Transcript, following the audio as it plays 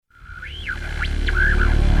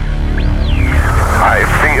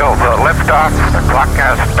Liftoff. The clock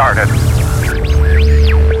has started.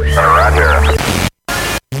 Right here.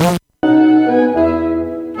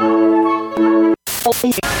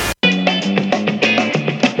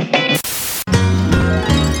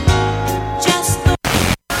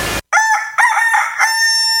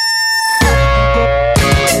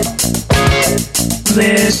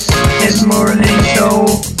 This is Morning Show.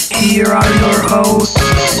 Here are your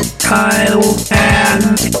hosts, Kyle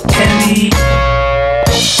and Kenny.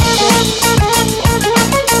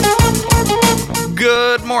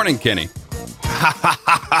 Good morning, Kenny.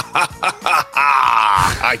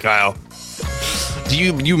 Hi, Kyle.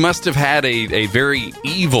 You must have had a very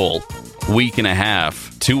evil week and a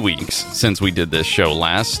half, 2 weeks since we did this show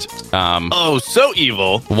last. Oh, so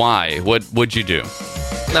evil. Why? What'd you do?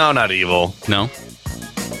 No, not evil. No?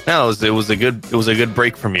 No, it was a good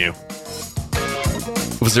break from you.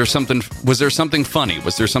 Was there something funny?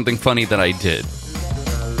 Was there something funny that I did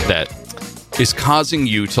that is causing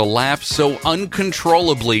you to laugh so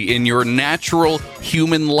uncontrollably in your natural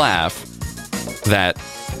human laugh that,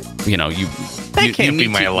 you know, That can't be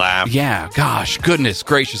my laugh. Yeah, gosh, goodness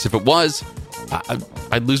gracious. If it was,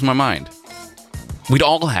 I'd lose my mind. We'd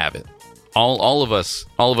all have it. All of us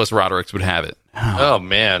Rodericks would have it. Oh,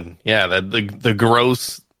 man. Yeah, the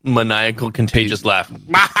gross, maniacal, contagious laugh.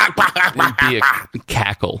 It'd be a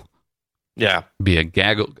cackle. Yeah. Be a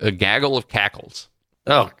gaggle of cackles.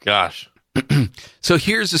 Oh, gosh. So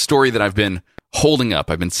here's a story that I've been holding up.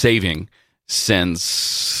 I've been saving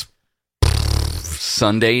since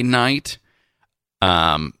Sunday night.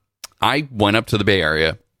 I went up to the Bay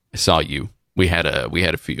Area. I saw you. We had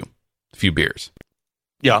a few beers.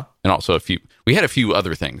 Yeah. And also we had a few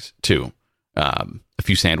other things too. A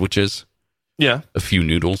few sandwiches. Yeah. A few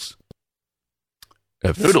noodles.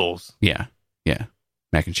 Noodles? Yeah.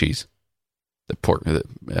 Mac and cheese. The pork,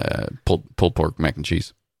 pulled pork mac and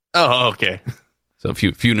cheese. Oh, okay. So a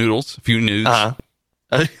few noodles, a few nudes.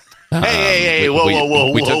 Uh-huh. Hey,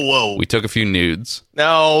 whoa. We took a few nudes.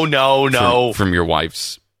 No. From your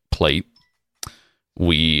wife's plate.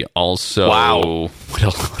 We also... Wow. What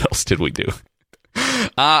else did we do?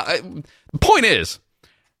 Point is,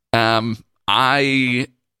 I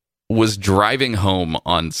was driving home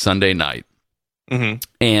on Sunday night,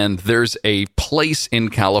 and there's a place in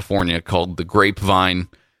California called the Grapevine,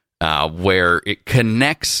 where it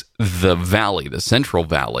connects the valley, the Central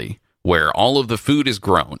Valley, where all of the food is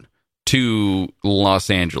grown, to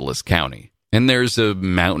Los Angeles County. And there's a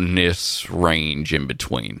mountainous range in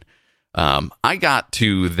between. I got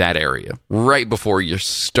to that area right before you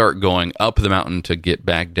start going up the mountain to get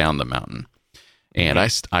back down the mountain. And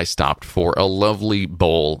I stopped for a lovely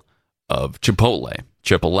bowl of Chipotle.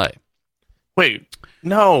 Wait,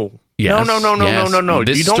 no. Yes, No.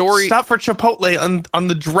 This You don't story... stop for Chipotle on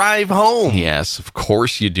the drive home. Yes, of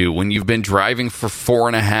course you do. When you've been driving for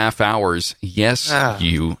 4.5 hours, yes,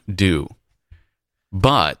 you do.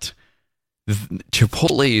 But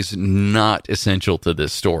Chipotle is not essential to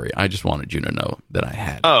this story. I just wanted you to know that I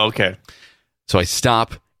had it. Oh, okay. So I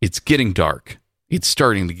stop. It's getting dark. It's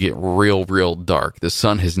starting to get real, real dark. The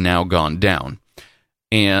sun has now gone down.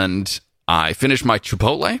 And I finish my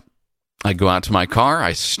Chipotle. I go out to my car.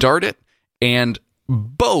 I start it. And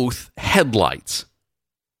both headlights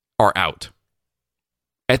are out.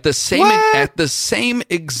 At the same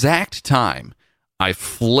exact time, I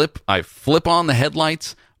flip on the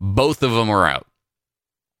headlights. Both of them are out.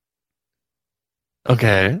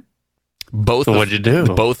 Okay. So what'd you do?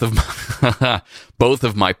 Both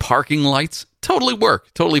of my parking lights totally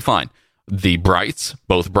work. Totally fine. The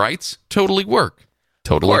both brights, totally work.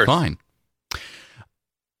 Totally fine.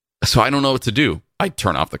 So I don't know what to do. I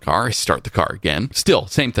turn off the car. I start the car again. Still,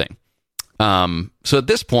 same thing. So at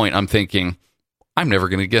this point, I'm thinking, I'm never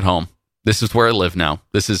going to get home. This is where I live now.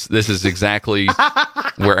 This is exactly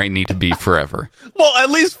where I need to be forever. Well,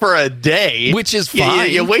 at least for a day. Which is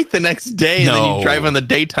fine. You wait the next day and then you drive in the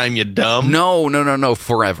daytime, you dumb. No.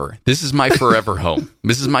 Forever. This is my forever home.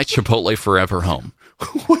 This is my Chipotle forever home.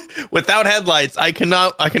 Without headlights, I can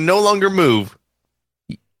no longer move.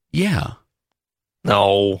 Yeah.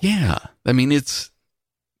 No. Yeah. I mean, which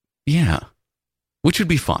would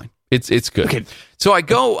be fine. It's good. Okay. So I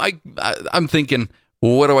go, I'm thinking,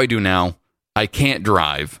 what do I do now? I can't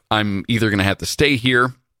drive. I'm either going to have to stay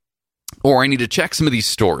here or I need to check some of these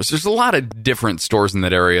stores. There's a lot of different stores in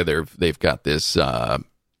that area. They've got this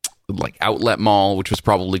like outlet mall, which was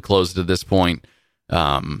probably closed at this point.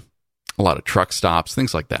 A lot of truck stops,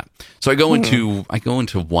 things like that. So I go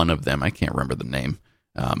into one of them. I can't remember the name.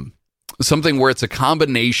 Something where it's a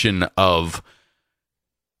combination of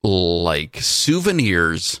like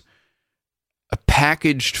souvenirs,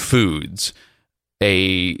 packaged foods,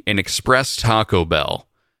 an express Taco Bell,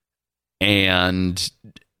 and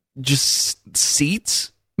just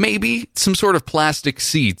seats, maybe some sort of plastic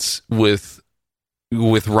seats with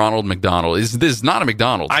Ronald McDonald. This is not a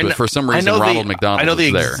McDonald's, but for some reason Ronald McDonald. I know the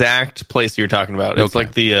is there. exact place you're talking about. It's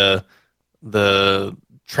like the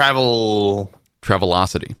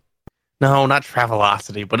Travelocity. No, not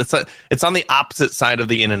Travelocity, but it's on the opposite side of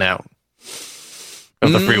the In-N-Out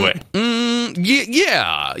of the freeway.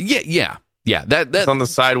 Yeah. That's on the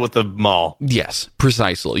side with the mall. Yes,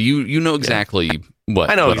 precisely. You know exactly what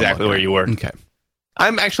I know what exactly where you were. Okay,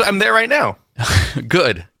 I'm there right now.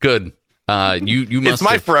 good. You must. It's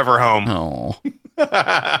my forever home. Oh,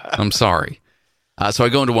 I'm sorry. So I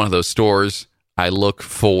go into one of those stores. I look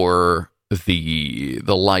for the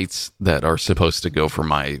lights that are supposed to go for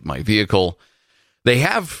my vehicle. They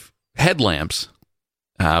have headlamps,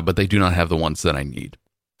 but they do not have the ones that I need.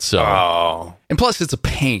 So, and plus it's a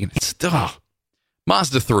pain. It's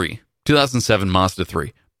Mazda 3, 2007 Mazda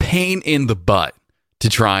 3. Pain in the butt to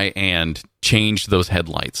try and change those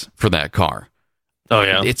headlights for that car. Oh,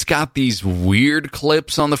 yeah. It's got these weird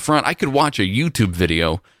clips on the front. I could watch a YouTube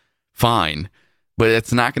video, fine, but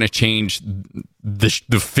it's not going to change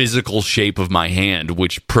the physical shape of my hand,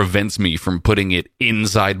 which prevents me from putting it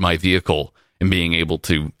inside my vehicle and being able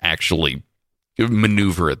to actually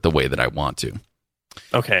maneuver it the way that I want to.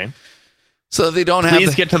 Okay. So they don't have...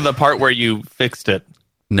 Please get to the part where you fixed it.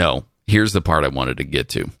 No. Here's the part I wanted to get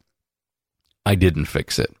to. I didn't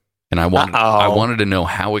fix it. And I wanted to know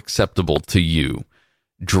how acceptable to you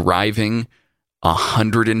driving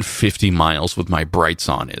 150 miles with my brights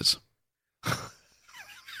on is.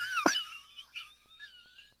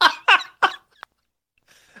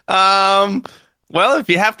 Well, if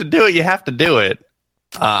you have to do it, you have to do it.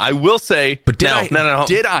 I will say, but no.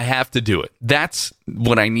 Did I have to do it? That's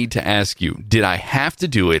what I need to ask you. Did I have to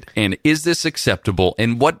do it? And is this acceptable?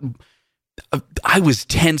 And what? I was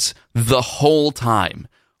tense the whole time.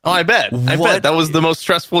 Oh, I bet that was the most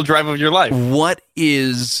stressful drive of your life. What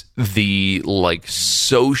is the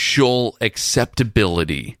social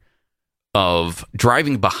acceptability of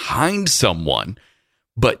driving behind someone,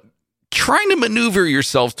 but trying to maneuver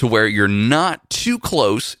yourself to where you're not too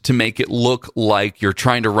close to make it look like you're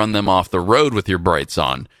trying to run them off the road with your brights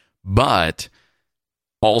on, but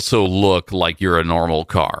also look like you're a normal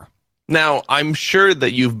car? Now, I'm sure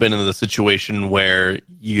that you've been in the situation where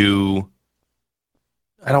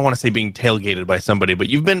I don't want to say being tailgated by somebody, but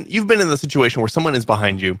you've been in the situation where someone is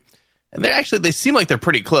behind you, and they seem like they're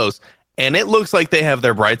pretty close, and it looks like they have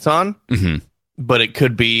their brights on. Mm-hmm. But it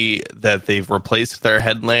could be that they've replaced their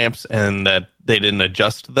headlamps and that they didn't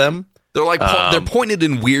adjust them. They're they're pointed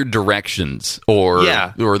in weird directions, or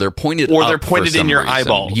they're pointed in your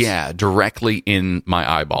eyeballs. Yeah, directly in my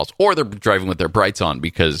eyeballs. Or they're driving with their brights on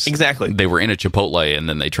because they were in a Chipotle and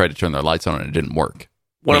then they tried to turn their lights on and it didn't work.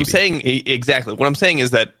 What I'm saying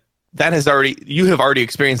is that you have already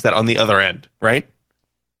experienced that on the other end, right?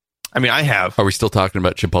 I mean, I have. Are we still talking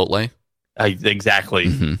about Chipotle? Exactly.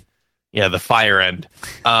 Mm-hmm. Yeah, the fire end.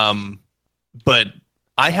 But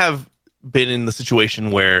I have been in the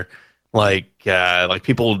situation where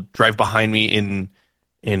people drive behind me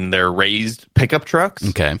in their raised pickup trucks.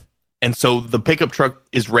 Okay. And so the pickup truck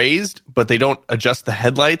is raised, but they don't adjust the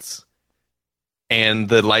headlights, and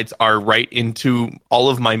the lights are right into all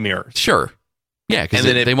of my mirrors. Sure. Yeah, and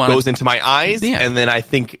then it goes into my eyes, and then I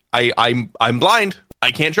think I'm blind.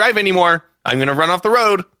 I can't drive anymore. I'm going to run off the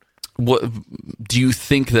road. What do you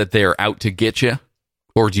think that they're out to get you,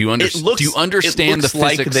 or do you understand the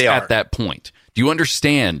physics at that point? Do you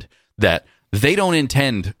understand that they don't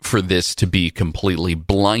intend for this to be completely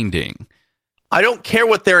blinding? I don't care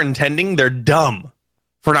what they're intending. They're dumb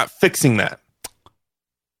for not fixing that.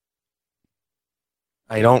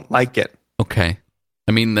 I don't like it. Okay,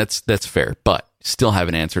 I mean that's fair, but still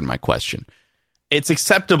haven't answered my question. It's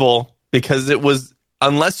acceptable because it was,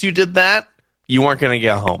 unless you did that, you weren't going to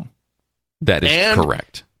get home. That is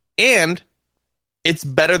correct. And it's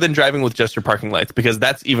better than driving with just your parking lights, because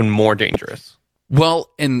that's even more dangerous. Well,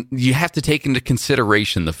 and you have to take into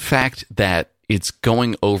consideration the fact that it's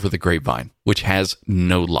going over the Grapevine, which has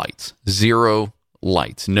no lights, 0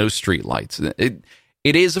 lights, no street lights. It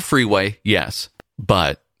is a freeway, yes,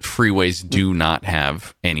 but freeways do not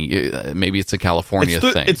have any. Maybe it's a California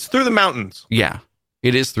thing. It's through the mountains. Yeah,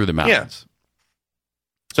 it is through the mountains.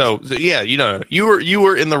 Yeah. So yeah, you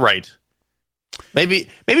were in the right. Maybe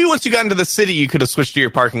once you got into the city, you could have switched to your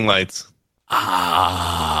parking lights.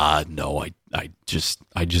 No, I just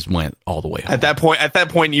went all the way home. At that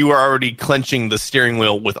point, you were already clenching the steering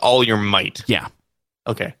wheel with all your might. Yeah.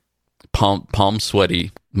 Okay. Palm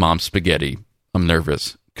sweaty, mom spaghetti. I'm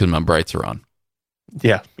nervous because my brights are on.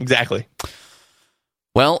 Yeah, exactly.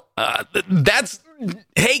 Well,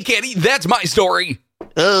 hey, Kenny, that's my story.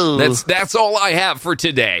 Oh, That's all I have for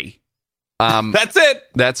today. that's it.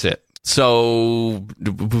 That's it. So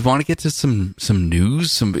we want to get to some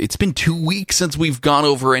news. It's been 2 weeks since we've gone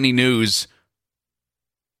over any news.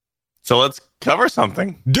 So let's cover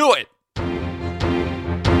something. Do it.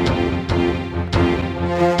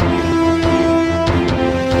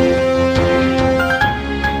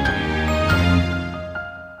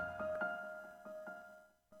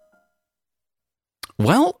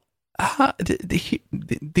 Well,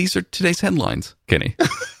 these are today's headlines, Kenny.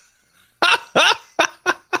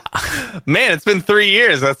 Man, it's been 3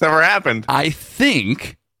 years. That's never happened. I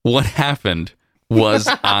think what happened was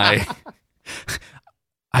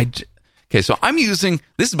okay, so I'm using,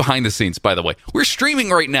 this is behind the scenes, by the way. We're streaming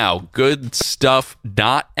right now,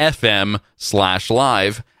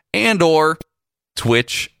 goodstuff.fm/live and or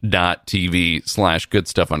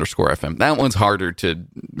twitch.tv/goodstuff_FM. That one's harder to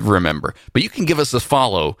remember, but you can give us a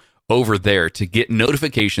follow over there to get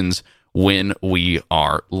notifications when we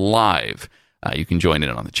are live. You can join in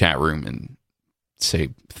on the chat room and say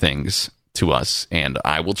things to us, and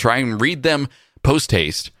I will try and read them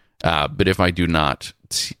post-haste, but if I do not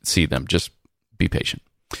see them, just be patient.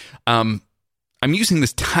 I'm using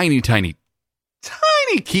this tiny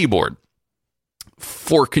keyboard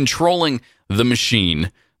for controlling the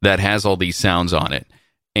machine that has all these sounds on it,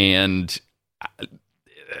 and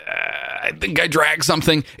I think I dragged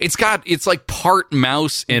something. It's like part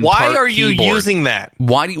mouse and why part are you keyboard. using that?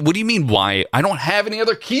 What do you mean why? I don't have any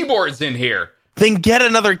other keyboards in here. Then get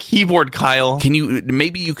another keyboard, Kyle.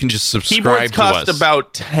 Maybe you can just subscribe Keyboards to us. cost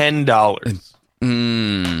about $10.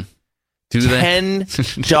 Do they?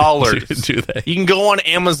 $10. Do they? You can go on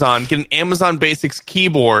Amazon, get an Amazon Basics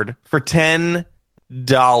keyboard for $10.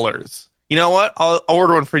 You know what? I'll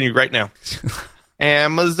order one for you right now.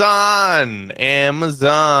 Amazon.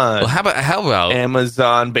 Well, how about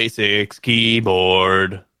Amazon Basics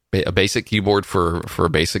keyboard? a basic keyboard for a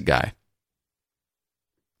basic guy?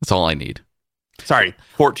 That's all I need. Sorry,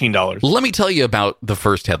 $14. Let me tell you about the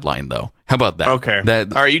first headline, though. How about that? Okay.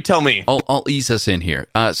 All right, you tell me. I'll ease us in here.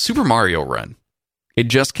 Super Mario Run. It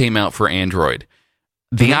just came out for Android.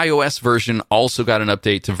 The iOS version also got an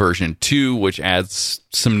update to version 2, which adds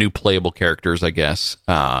some new playable characters, I guess,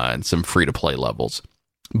 and some free-to-play levels.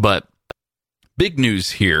 But big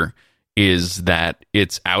news here is that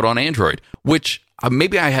it's out on Android, which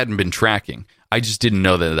maybe I hadn't been tracking. I just didn't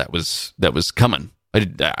know that was coming. I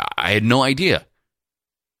had no idea.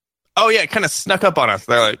 Oh, yeah, it kind of snuck up on us.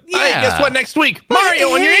 They're like, hey, Yeah. guess what? Next week,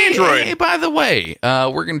 Mario on your Android. Hey, by the way,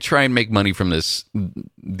 we're going to try and make money from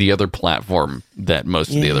the other platform that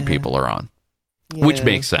most of the other people are on, which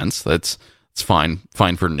makes sense. It's fine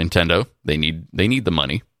for Nintendo. They need the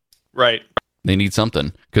money. Right. They need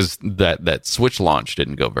something because that Switch launch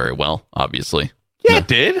didn't go very well, obviously. Yeah, it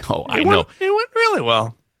did. Oh, I know. It went really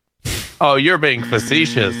well. Oh, you're being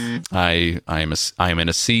facetious. I am in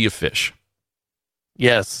a sea of fish.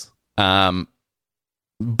 Yes. But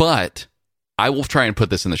I will try and put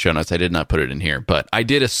this in the show notes. I did not put it in here, but I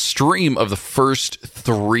did a stream of the first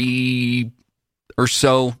 3 or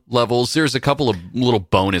so levels. There's a couple of little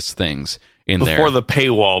bonus things in there. Before the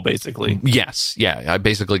paywall, basically. Yes. Yeah. I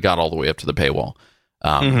basically got all the way up to the paywall.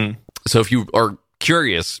 So if you are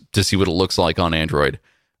curious to see what it looks like on Android,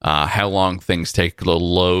 how long things take to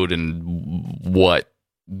load and what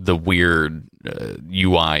the weird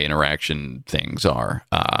UI interaction things are,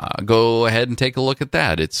 go ahead and take a look at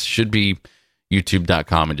that. It should be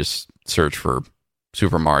youtube.com and just search for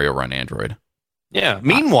Super Mario Run Android. Yeah.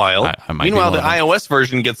 Meanwhile, the iOS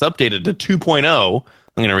version gets updated to 2.0. I'm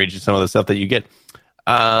going to read you some of the stuff that you get.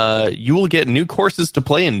 You will get new courses to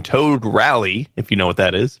play in Toad Rally, if you know what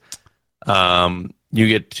that is. You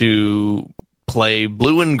get to play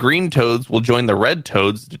Blue and Green Toads will join the Red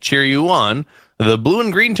Toads to cheer you on. The Blue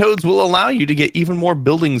and Green Toads will allow you to get even more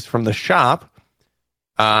buildings from the shop.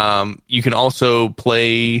 You can also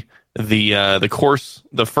play the course,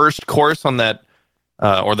 the first course on that,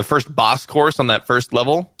 or the first boss course on that first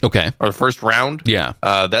level. Okay. Or the first round. Yeah.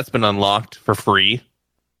 That's been unlocked for free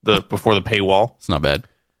before the paywall. It's not bad.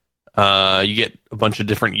 You get a bunch of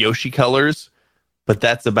different Yoshi colors, but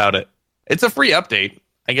that's about it. It's a free update.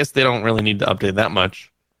 I guess they don't really need to update that much.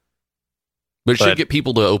 But it should get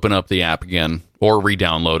people to open up the app again or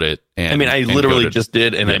re-download it. And, I literally just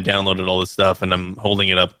did, and I downloaded all this stuff, and I'm holding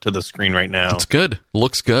it up to the screen right now. It's good.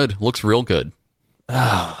 Looks good. Looks real good.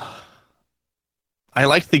 I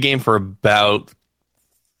liked the game for about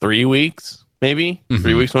 3 weeks, maybe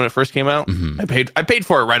 3 weeks when it first came out. I paid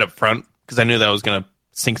for it right up front because I knew that I was going to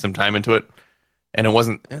sink some time into it, and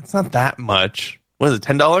it's not that much. What is it?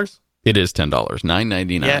 $10? It is $10,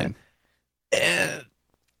 $9.99. Yeah.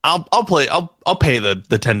 I'll pay the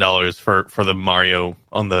 $10 for the Mario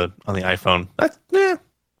on the iPhone. That's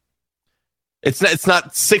It's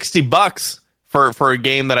not $60 for a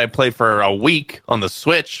game that I play for a week on the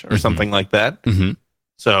Switch or something like that. Mm-hmm.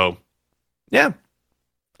 So, yeah,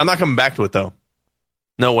 I'm not coming back to it though.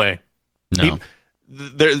 No way. No.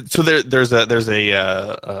 There's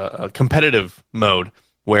a competitive mode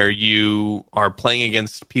where you are playing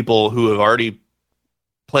against people who have already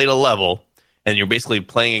played a level, and you're basically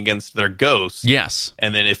playing against their ghost. Yes.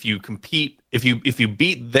 And then if you compete, if you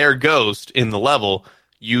beat their ghost in the level,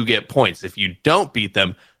 you get points. If you don't beat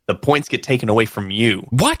them, the points get taken away from you.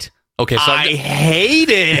 What? Okay, so I hate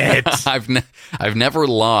it. I've never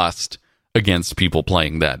lost against people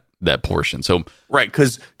playing that portion. So right,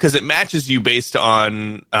 because it matches you based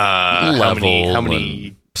on level, how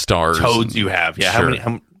many stars, toads you have. Yeah, sure.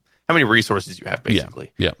 how many resources you have,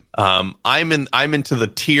 basically. Yeah. I'm into the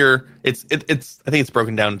tier. It's I think it's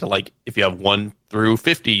broken down into, like, if you have 1 through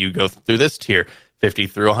 50, you go through this tier, 50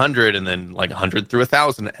 through 100, and then like 100 through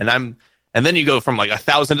 1,000, and then you go from like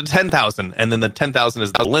 1,000 to 10,000, and then the 10,000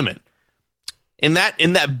 is the limit. In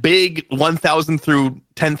that big 1,000 through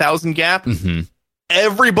 10,000 gap,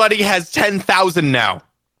 everybody has 10,000 now.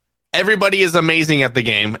 Everybody is amazing at the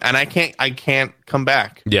game, and I can't come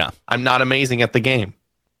back. Yeah, I'm not amazing at the game.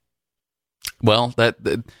 Well,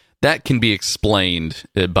 that can be explained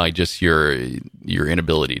by just your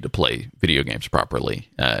inability to play video games properly.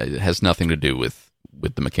 It has nothing to do with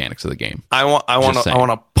the mechanics of the game. I want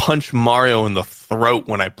to punch Mario in the throat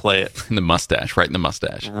when I play it. In the mustache, right in the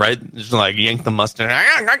mustache. Right, just like yank the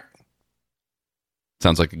mustache.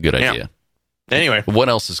 Sounds like a good idea. Anyway, what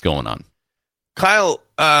else is going on? Kyle,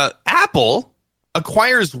 Apple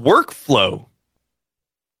acquires Workflow.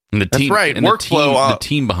 And the team, that's right. And Workflow, the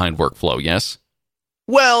team behind Workflow, yes?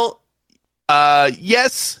 Well,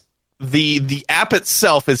 yes. The app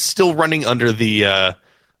itself is still running under the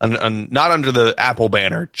not under the Apple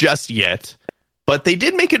banner just yet, but they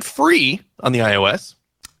did make it free on the iOS.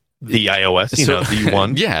 The iOS, the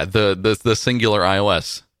one. Yeah, the singular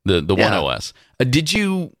iOS, the One OS. Did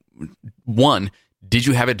you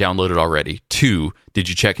have it downloaded already? 2, did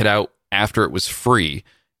you check it out after it was free?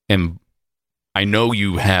 And I know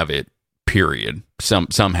you have it, period.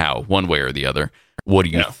 Somehow, one way or the other. What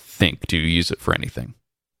do you think? Do you use it for anything?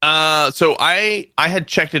 So I had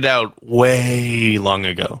checked it out way long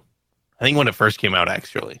ago. I think when it first came out,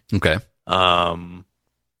 actually. Okay. And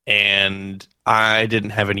I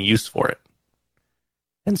didn't have any use for it.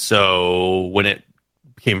 And so when it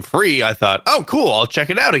became free, I thought, oh, cool, I'll check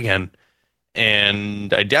it out again.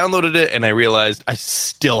 And I downloaded it, and I realized I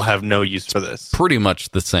still have no use for this. Pretty much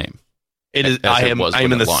the same. It is. I am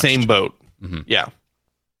in the same boat. Mm-hmm. Yeah.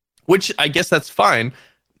 Which I guess that's fine.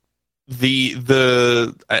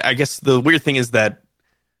 I guess the weird thing is that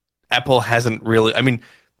Apple hasn't really. I mean,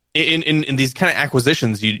 in these kind of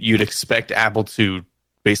acquisitions, you'd expect Apple to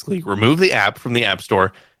basically remove the app from the App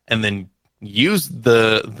Store and then use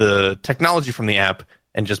the technology from the app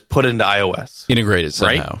and just put it into iOS. Integrate it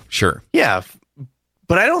somehow. Right? Sure. Yeah.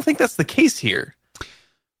 But I don't think that's the case here.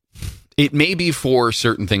 It may be for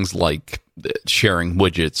certain things like sharing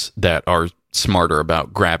widgets that are smarter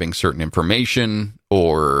about grabbing certain information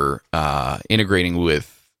or integrating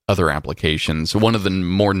with other applications. One of the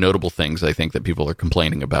more notable things I think that people are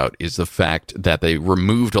complaining about is the fact that they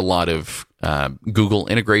removed a lot of Google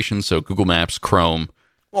integrations, so Google Maps, Chrome,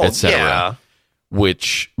 etc., yeah.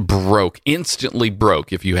 which instantly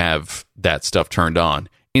broke if you have that stuff turned on.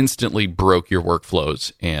 Instantly broke your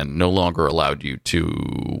workflows and no longer allowed you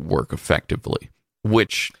to work effectively,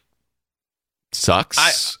 which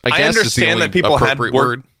sucks. I guess I understand that people had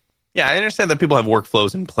word. Yeah, I understand that people have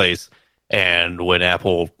workflows in place, and when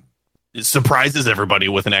Apple surprises everybody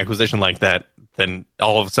with an acquisition like that, then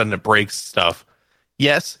all of a sudden it breaks stuff.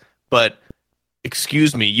 Yes, but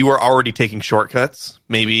excuse me, you are already taking shortcuts.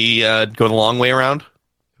 Maybe go the long way around.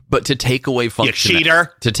 But to take away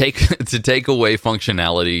cheater. to take away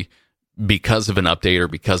functionality because of an update or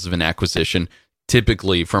because of an acquisition,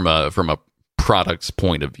 typically from a product's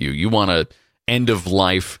point of view, you want to end of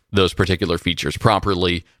life those particular features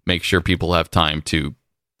properly, make sure people have time to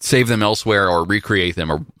save them elsewhere or recreate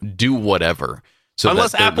them or do whatever. So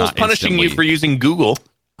unless Apple's punishing you for using Google,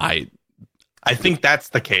 I think that's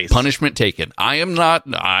the case. Punishment taken. I am not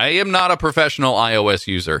a professional iOS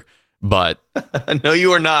user. But no,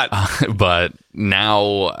 you are not. But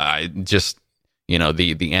now I just,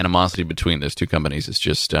 the animosity between those two companies is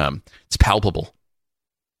just it's palpable.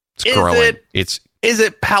 It's growing. Is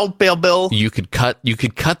it palpable? You could cut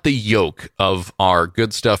the yolk of our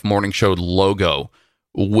Good Stuff Morning Show logo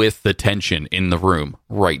with the tension in the room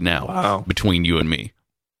right now between you and me.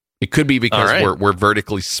 It could be because we're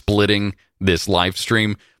vertically splitting this live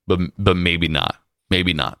stream, but maybe not.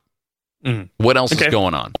 Maybe not. What else is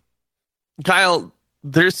going on? Kyle,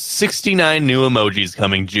 there's 69 new emojis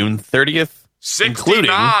coming June 30th.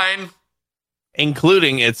 69?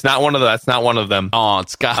 Including that's not one of them. Oh,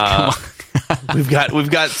 it's got we've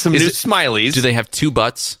got some new smileys. Do they have two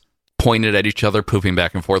butts pointed at each other, pooping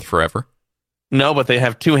back and forth forever? No, but they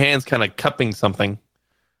have two hands kind of cupping something.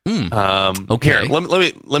 Okay. Here,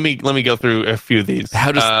 let me go through a few of these.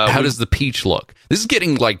 How does the peach look? This is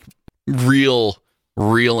getting like real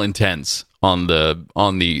intense on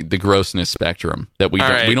the grossness spectrum that we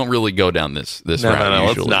don't really go down this route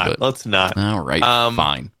usually. Let's not. All right,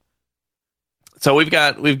 fine. So we've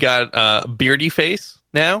got beardy face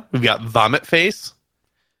now. We've got vomit face.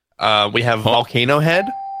 We have volcano head.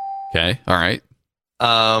 Okay, all right.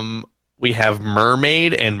 We have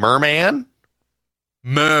mermaid and merman.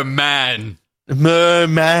 Merman.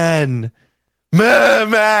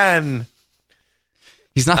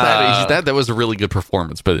 He's not that. That was a really good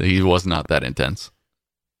performance, but he was not that intense.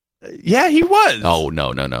 Yeah, he was. Oh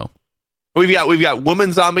no. We've got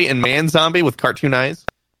woman zombie and man zombie with cartoon eyes.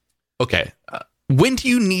 Okay. When do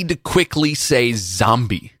you need to quickly say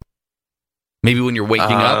zombie? Maybe when you're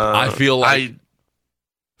waking up. I feel like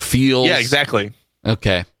feels. Yeah, exactly.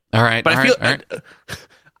 Okay. All right. But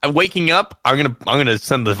I'm waking up. I'm gonna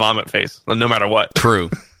send the vomit face no matter what. True.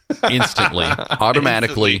 Instantly,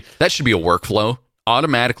 automatically. That should be a workflow.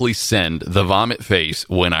 Automatically send the vomit face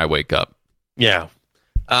when I wake up. Yeah.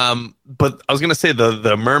 But I was gonna say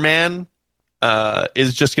the merman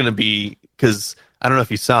is just gonna be, because I don't know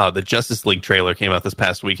if you saw the Justice League trailer came out this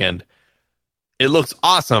past weekend. It looks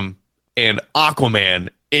awesome, and Aquaman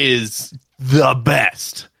is the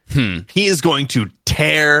best. He is going to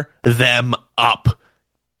tear them up.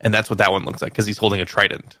 And that's what that one looks like, because he's holding a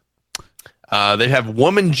trident. They have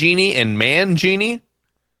woman genie and man genie.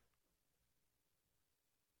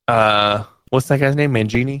 What's that guy's name?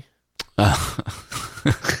 Mangini?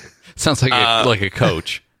 Sounds like a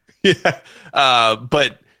coach. Yeah.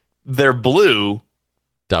 But they're blue.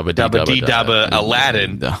 Dabba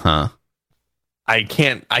Aladdin. Uh-huh. I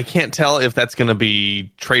can't tell if that's going to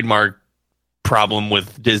be trademark problem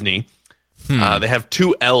with Disney. They have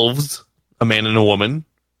two elves, a man and a woman.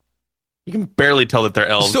 You can barely tell that they're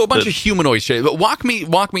elves. So a bunch of humanoid shapes. But walk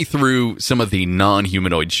me through some of the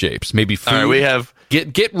non-humanoid shapes. Maybe food. All right, we have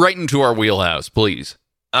get right into our wheelhouse, please.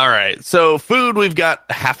 All right. So food, we've got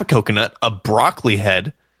half a coconut, a broccoli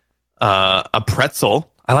head, a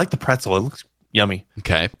pretzel. I like the pretzel. It looks yummy.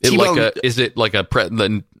 Okay. Is it like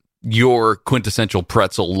your quintessential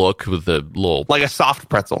pretzel look with the little, like a soft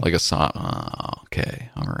pretzel, like a soft? Oh, okay.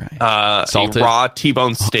 All right. Salted, a raw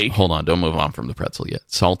T-bone steak. Hold on. Don't move on from the pretzel yet.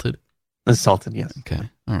 Salted. It's salted, yes. Okay.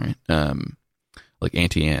 All right. Like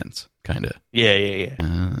Auntie Anne's, kind of. Yeah.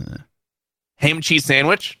 Ham and cheese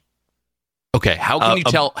sandwich. Okay. How can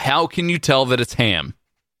you tell that it's ham?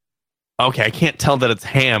 Okay, I can't tell that it's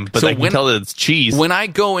ham, but I can tell that it's cheese. When I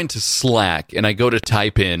go into Slack and I go to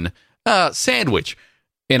type in sandwich,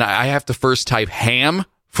 and I have to first type ham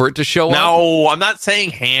for it to show up. No, I'm not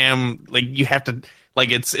saying ham. Like you have to,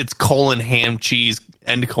 like it's colon ham cheese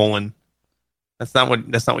end colon. That's not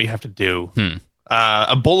what you have to do.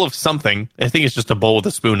 A bowl of something. I think it's just a bowl with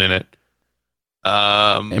a spoon in it.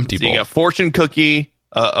 Empty bowl. You got fortune cookie,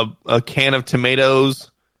 a can of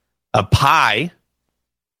tomatoes, a pie,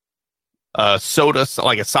 a soda,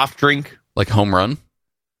 like a soft drink, like home run.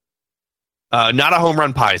 Not a home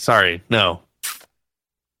run pie. Sorry, no.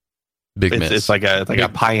 Big miss. It's like a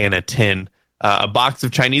pie in a tin. A box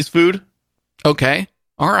of Chinese food. Okay.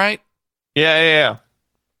 All right. Yeah.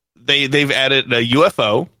 They've added a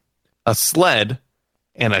UFO, a sled,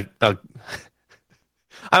 and a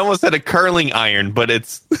I almost said a curling iron, but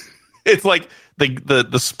it's like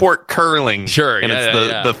the sport curling. Sure, and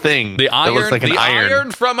it's the thing. The iron, that looks like an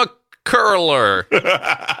iron from a curler.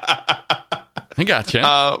 I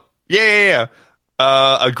gotcha. Yeah.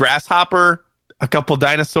 A grasshopper, a couple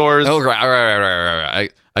dinosaurs. Oh,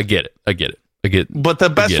 right. I get it. But the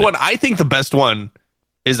best one, I think the best one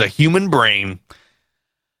is a human brain.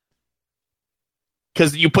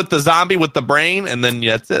 Because you put the zombie with the brain, and then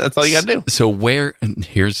that's it. That's all you got to do. So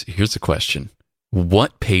here's the question.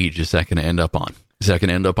 What page is that going to end up on? Is that going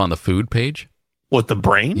to end up on the food page? What, the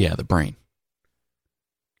brain? Yeah, the brain.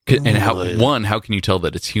 And how can you tell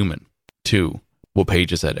that it's human? 2, what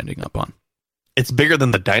page is that ending up on? It's bigger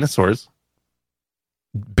than the dinosaurs.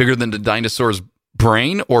 Bigger than the dinosaurs'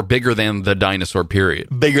 brain or bigger than the dinosaur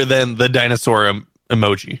period? Bigger than the dinosaur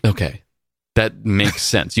emoji. Okay. That makes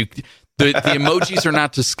sense. The emojis are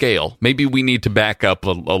not to scale. Maybe we need to back up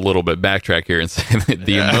a little bit, backtrack here and say that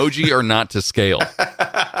the emoji are not to scale.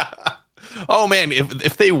 Oh, man.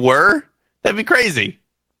 If they were, that'd be crazy.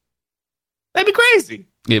 That'd be crazy.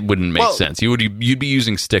 It wouldn't make sense. You'd be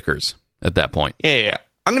using stickers at that point. Yeah.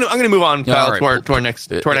 I'm gonna move on, Kyle, right. to our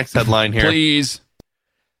next headline here. Please.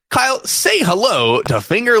 Kyle, say hello to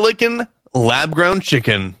finger-licking lab-grown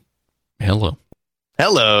chicken. Hello.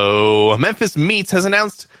 Memphis Meats has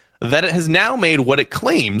announced that it has now made what it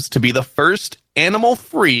claims to be the first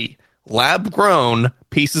animal-free, lab-grown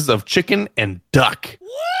pieces of chicken and duck. Woo!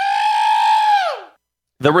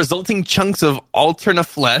 The resulting chunks of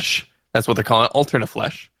alternaflesh, that's what they're calling it,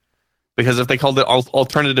 alternaflesh. Because if they called it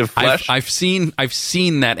alternative flesh, I've seen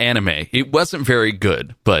that anime. It wasn't very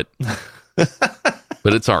good, but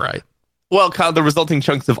but it's all right. Well, Kyle, the resulting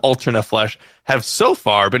chunks of alternaflesh have so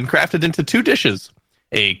far been crafted into two dishes: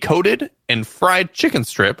 a coated and fried chicken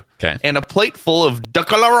strip, and a plate full of duck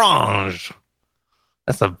à l'orange.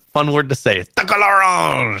 That's a fun word to say. Duck à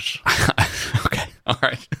l'orange. Okay, all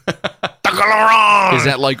right. Duck à l'orange. Is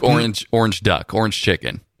that like orange duck, orange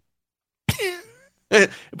chicken?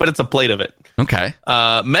 But it's a plate of it. Okay.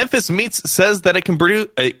 Memphis Meats says that it can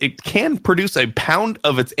produce a pound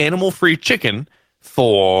of its animal-free chicken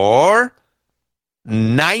for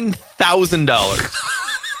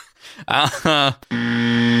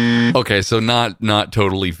 $9,000. Okay, so not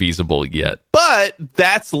totally feasible yet. But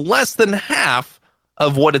that's less than half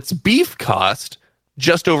of what its beef cost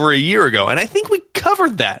just over a year ago. And I think we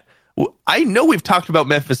covered that. I know we've talked about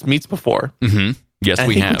Memphis Meats before. Mm-hmm. Yes,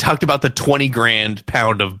 we have. We talked about the 20 grand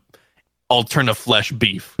pound of alternaflesh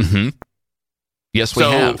beef. Mm-hmm. Yes, we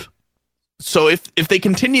have. So if they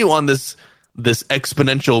continue on this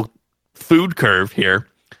exponential food curve here,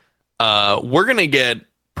 we're gonna get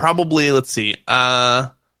probably, let's see,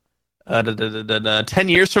 10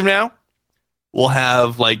 years from now, we'll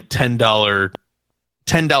have like $10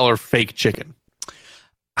 fake chicken.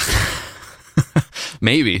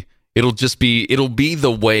 Maybe. It'll be the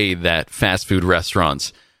way that fast food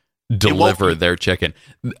restaurants deliver their chicken.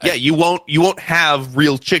 Yeah, you won't have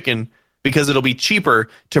real chicken because it'll be cheaper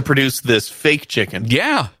to produce this fake chicken.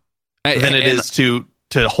 Yeah. Than it is to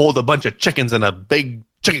hold a bunch of chickens in a big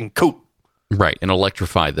chicken coop. Right, and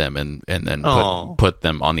electrify them and then put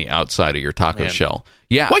them on the outside of your taco shell.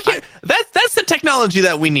 Yeah. That's the technology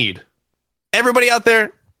that we need. Everybody out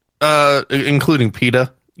there, including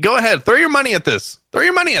PETA, go ahead, throw your money at this.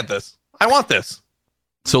 I want this.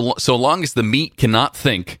 So long as the meat cannot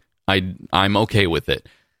think, I'm okay with it.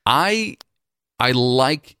 I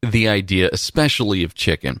like the idea, especially of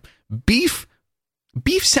chicken. Beef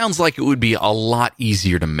sounds like it would be a lot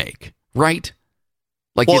easier to make, right?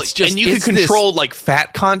 Like, it's just, and you can control like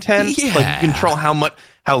fat content. Yeah. Like you control how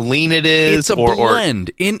lean it is. It's a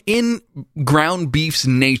blend. In ground beef's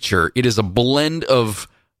nature, it is a blend of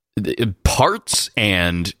parts,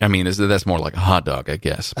 and I mean that's more like a hot dog, I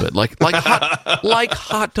guess, but like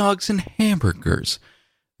hot dogs and hamburgers,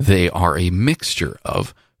 they are a mixture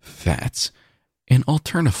of fats and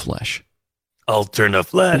alternaflesh,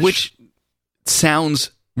 which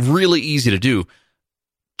sounds really easy to do.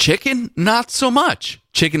 Chicken, not so much.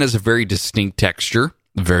 Chicken has a very distinct texture,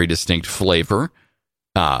 very distinct flavor.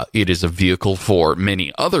 It is a vehicle for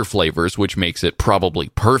many other flavors, which makes it probably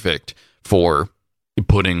perfect for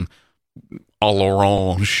putting à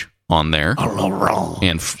l'orange on there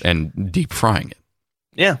and deep frying it.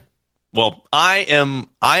 Yeah. Well, I am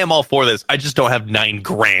all for this. I just don't have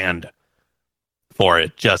 $9,000 for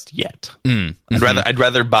it just yet. I'd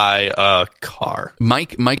rather buy a car.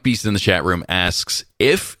 Mike Beast in the chat room asks,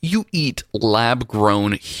 if you eat lab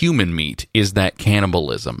grown human meat, is that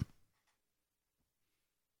cannibalism?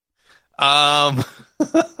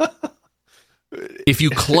 If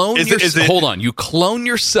you clone hold on, you clone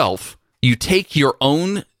yourself, you take your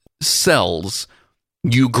own cells,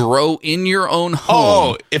 you grow in your own home.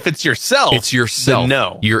 Oh, if it's yourself. It's yourself. Then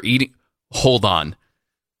no. You're eating. Hold on.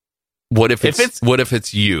 What if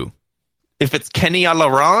it's you? If it's Kenny à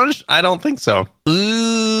l'orange, I don't think so.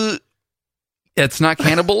 It's not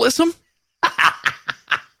cannibalism?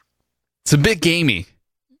 It's a bit gamey.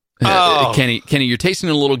 Kenny, you're tasting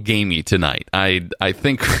a little gamey tonight. I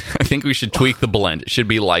think we should tweak the blend. It should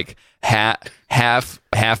be like half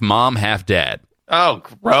mom, half dad. Oh,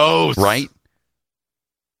 gross! Right?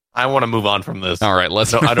 I want to move on from this. All right,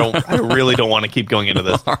 let's. I really don't want to keep going into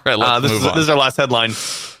this. All right, let's move on. This is our last headline.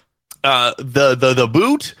 The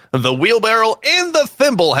boot, the wheelbarrow, and the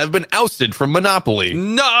thimble have been ousted from Monopoly.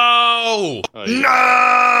 No.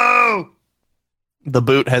 No. The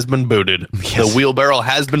boot has been booted. Yes. The wheelbarrow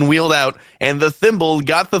has been wheeled out, and the thimble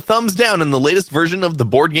got the thumbs down in the latest version of the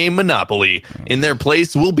board game Monopoly. In their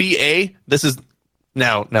place will be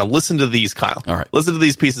now listen to these, Kyle. All right. Listen to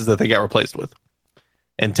these pieces that they got replaced with.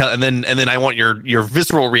 And then I want your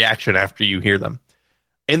visceral reaction after you hear them.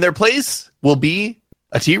 In their place will be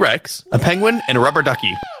a T-Rex, a penguin, and a rubber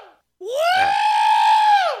ducky.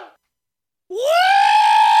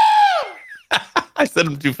 I said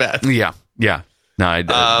them too fast. Yeah. No,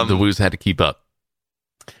 the woos had to keep up.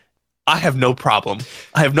 I have no problem.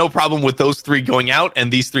 I have no problem with those three going out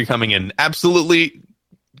and these three coming in. Absolutely,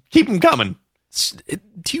 keep them coming.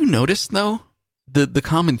 Do you notice, though, the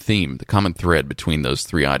common theme, the common thread between those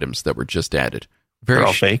three items that were just added? They're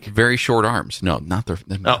all fake. Very short arms. No,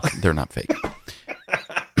 they're not fake.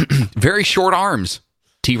 Very short arms.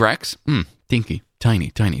 T-Rex, dinky,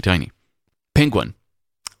 tiny. Penguin,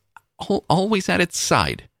 always at its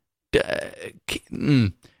side.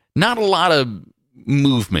 Not a lot of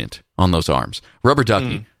movement on those arms. Rubber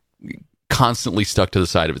ducky, constantly stuck to the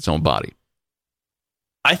side of its own body.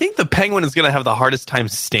 I think the penguin is going to have the hardest time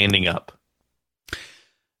standing up.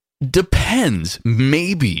 Depends.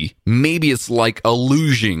 Maybe it's like a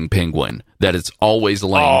luging penguin that it's always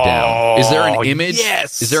laying down. Is there an image?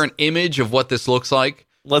 Yes. Is there an image of what this looks like?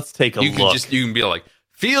 Let's take a look. You can be like,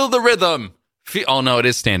 feel the rhythm. Oh no, it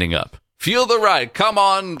is standing up. Feel the ride. Come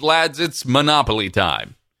on, lads, it's Monopoly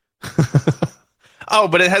time. Oh,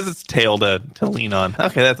 but it has its tail to lean on.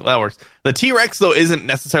 Okay, that works. The T-Rex though isn't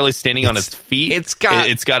necessarily standing on its feet. It's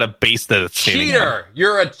got a base that it's standing on. Cheater!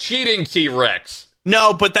 You're a cheating T-Rex.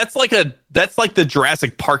 No, but that's like the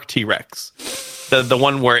Jurassic Park T-Rex. The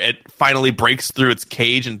one where it finally breaks through its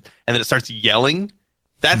cage and then it starts yelling.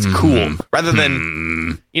 That's cool. Rather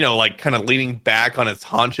than, like kind of leaning back on its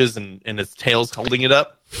haunches and its tail's holding it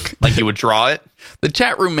up like you would draw it. The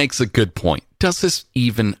chat room makes a good point. Does this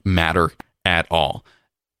even matter at all?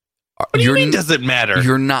 What do you mean, does it matter?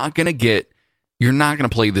 You're not going to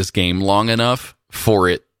play this game long enough for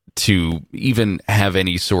it to even have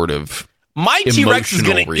any sort of my T-Rex is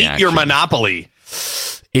going to eat your Monopoly.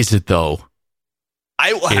 Is it though?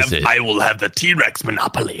 I will have the T-Rex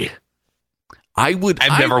Monopoly. I've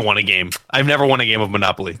never won a game. I've never won a game of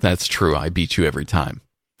Monopoly. That's true. I beat you every time.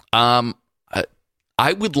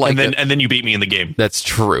 I would like, and then you beat me in the game. That's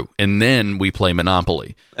true. And then we play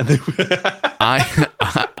Monopoly.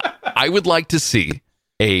 I would like to see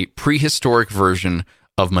a prehistoric version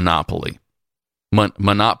of Monopoly,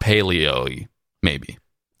 Monopaleo, maybe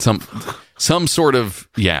some sort of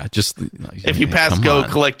Just if you pass go,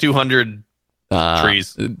 collect 200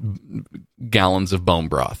 trees, gallons of bone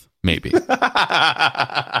broth. Maybe.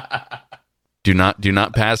 Do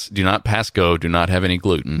not pass go. Do not have any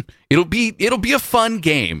gluten. It'll be a fun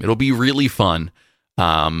game. It'll be really fun.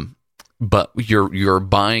 But you're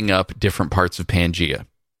buying up different parts of Pangea.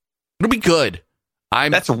 It'll be good.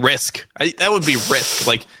 That's Risk. That would be Risk.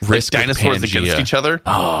 Like dinosaurs against each other.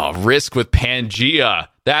 Oh, Risk with Pangea.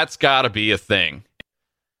 That's got to be a thing.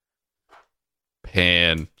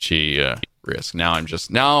 Pangea. Risk.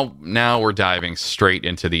 Now we're diving straight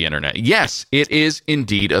into the internet. Yes, it is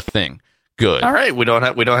indeed a thing. Good. All right, we don't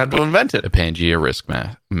have to invent it. The Pangea Risk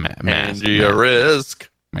Pangea Risk.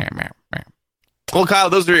 Well, Kyle,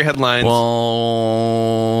 those are your headlines.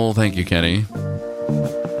 Well, thank you, Kenny.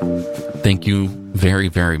 Thank you very,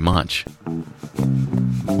 very much.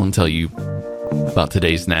 I want to tell you about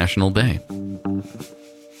today's National Day.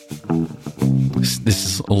 This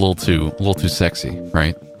is a little too sexy,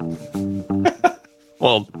 right?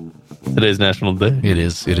 Well, today's National Day. It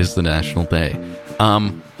is the National Day.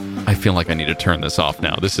 I feel like I need to turn this off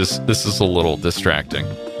now. This is a little distracting.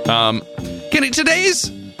 Kenny,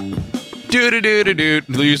 today's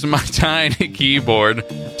using my tiny keyboard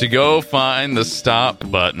to go find the stop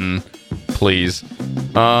button, please.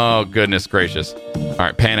 Oh, goodness gracious. All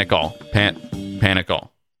right, panic all.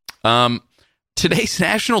 Today's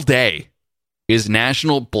National Day is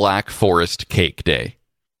National Black Forest Cake Day.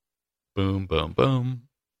 Boom, boom, boom.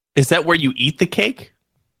 Is that where you eat the cake?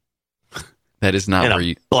 That is not where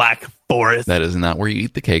you... Black Forest. That is not where you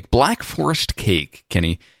eat the cake. Black Forest cake,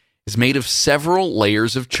 Kenny, is made of several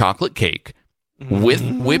layers of chocolate cake with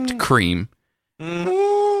whipped cream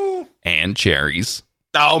and cherries.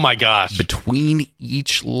 Oh, my gosh. Between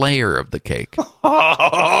each layer of the cake.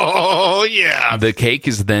 Oh, yeah. The cake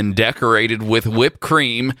is then decorated with whipped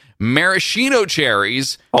cream, maraschino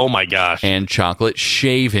cherries. Oh, my gosh. And chocolate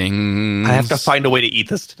shavings. I have to find a way to eat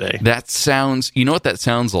this today. That sounds... You know what that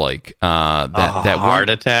sounds like? That heart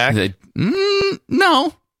attack?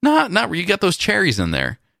 No, not where you got those cherries in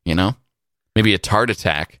there, you know? Maybe a tart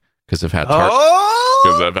attack, because of how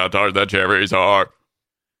tart the cherries are.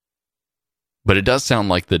 But it does sound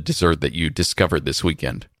like the dessert that you discovered this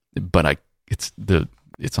weekend. But it's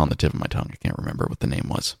on the tip of my tongue. I can't remember what the name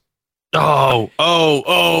was. Oh!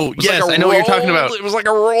 Yes, I know what you're talking about. It was like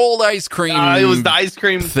a rolled ice cream. It was the ice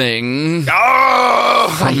cream thing.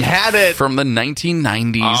 Oh, I had it from the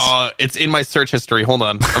 1990s. Oh, it's in my search history. Hold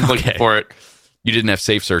on, I'm looking for it. You didn't have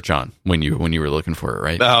Safe Search on when you were looking for it,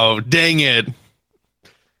 right? Oh, dang it!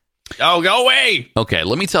 Oh, go away! Okay,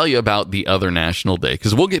 let me tell you about the other national day,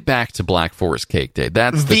 because we'll get back to Black Forest Cake Day.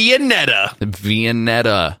 That's Viennetta.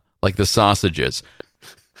 Viennetta, like the sausages.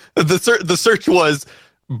 The search was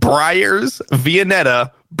Breyers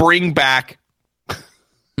Viennetta bring back.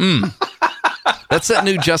 That's that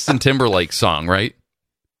new Justin Timberlake song, right?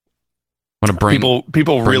 Want to bring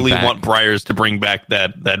people really want Breyers to bring back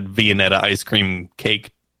that Viennetta ice cream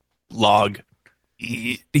cake log.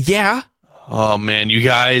 Yeah. Oh man, you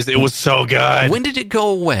guys, it was so good. When did it go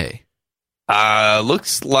away?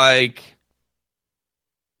 Looks like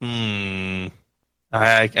I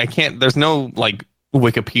can't, there's no like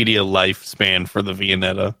Wikipedia lifespan for the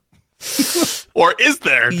Viennetta. Or is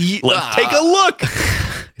there? Let's take a look.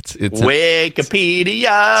 It's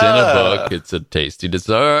Wikipedia. It's in a book. It's a tasty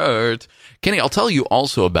dessert. Kenny, I'll tell you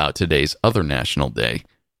also about today's other national day,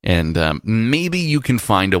 and maybe you can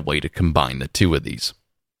find a way to combine the two of these.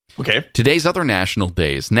 Okay. Today's other national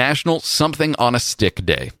day is National Something on a Stick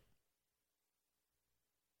Day.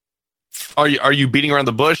 Are you beating around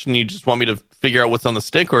the bush and you just want me to figure out what's on the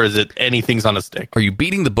stick, or is it anything's on a stick? Are you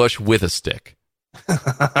beating the bush with a stick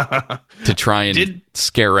to try and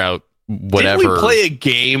scare out whatever? Didn't we play a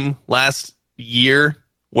game last year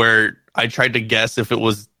where I tried to guess if it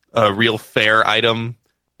was a real fair item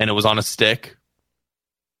and it was on a stick?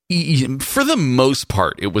 For the most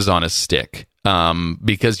part, it was on a stick,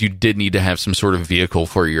 because you did need to have some sort of vehicle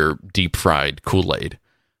for your deep fried Kool-Aid.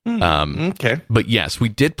 Okay. But yes, we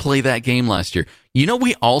did play that game last year. You know,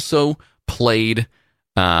 we also played,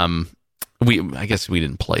 I guess we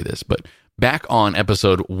didn't play this, but back on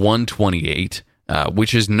episode 128,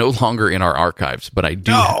 which is no longer in our archives, but I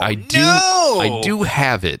do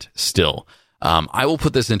have it still. I will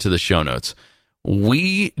put this into the show notes.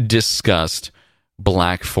 We discussed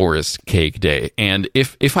Black Forest Cake Day, and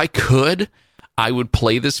if I could, I would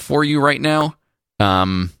play this for you right now.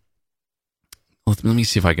 Let me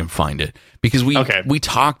see if I can find it, because we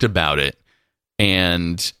talked about it,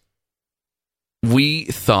 and we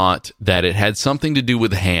thought that it had something to do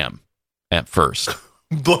with ham at first.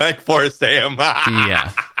 Black Forest ham.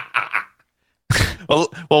 Yeah.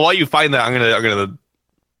 Well, while you find that, I'm gonna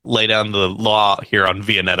lay down the law here on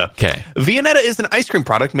Viennetta. Okay. Viennetta is an ice cream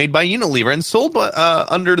product made by Unilever and sold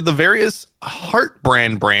under the various Heart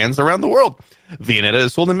brands around the world. Viennetta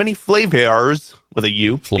is sold in many flavors with a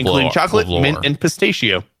U, including chocolate, mint, and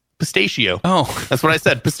pistachio. Pistachio. Oh, that's what I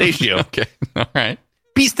said. Pistachio. Okay. All right.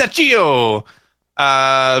 Pistachio.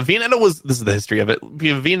 This is the history of it.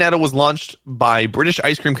 Viennetta was launched by British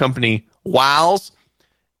ice cream company Wowls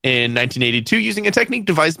in 1982 using a technique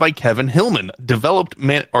devised by Kevin Hillman,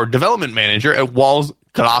 development manager at Wowls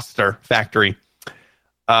Gloucester factory.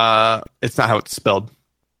 It's not how it's spelled.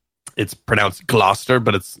 It's pronounced Gloucester,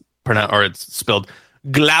 but it's spelled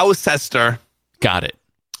Gloucester. Got it.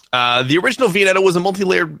 The original Viennetta was a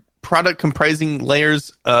multi-layered product comprising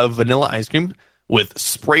layers of vanilla ice cream with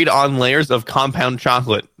sprayed-on layers of compound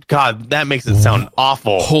chocolate. God, that makes it sound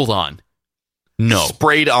awful. Hold on. No.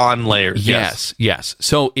 Sprayed-on layers. Yes.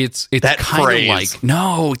 So it's kind of like...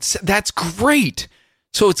 No, that's great.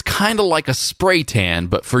 So it's kind of like a spray tan,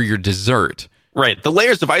 but for your dessert. Right. The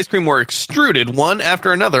layers of ice cream were extruded one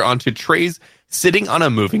after another onto trays sitting on a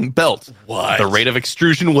moving belt. What? The rate of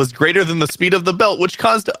extrusion was greater than the speed of the belt, which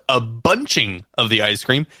caused a bunching of the ice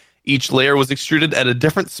cream. Each layer was extruded at a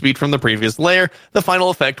different speed from the previous layer. The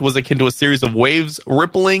final effect was akin to a series of waves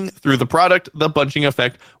rippling through the product. The bunching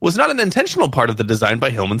effect was not an intentional part of the design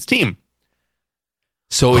by Hillman's team.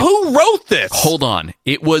 So who wrote this? Hold on.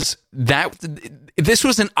 This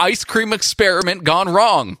was an ice cream experiment gone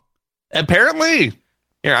wrong. Apparently.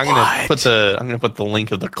 Here, I'm gonna put the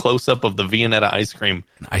link of the close up of the Viennetta ice cream.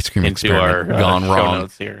 An ice cream into experiment our gone show wrong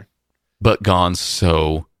notes here. But gone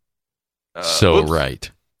so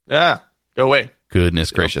right. Yeah, go away.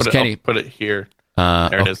 Goodness gracious, Kenny, I'll put it here.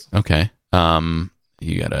 There it is. Okay.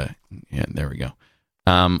 You gotta. Yeah, there we go.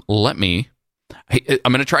 Let me. Hey,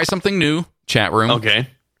 I'm gonna try something new. Chat room. Okay.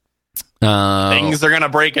 Things are gonna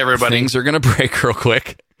break, everybody. Things are gonna break real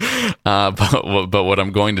quick. But what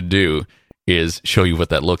I'm going to do is show you what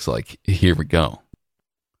that looks like. Here we go.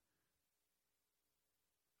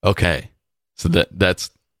 Okay. So that's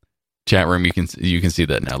Chat room, you can see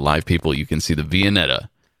that now. Live people, you can see the Viennetta.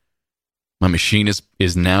 My machine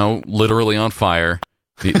is now literally on fire.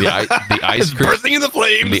 The ice cream bursting in the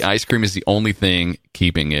flames. The ice cream is the only thing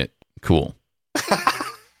keeping it cool.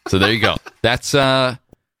 So there you go. That's that'll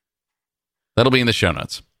be in the show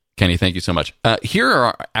notes. Kenny, thank you so much. Here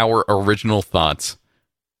are our original thoughts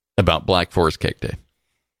about Black Forest Cake Day.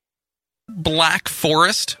 Black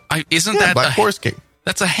Forest? Isn't that Black Forest cake?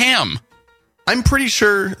 That's a ham. I'm pretty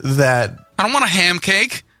sure that. I don't want a ham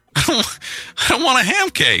cake. I don't want a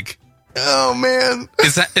ham cake. Oh man,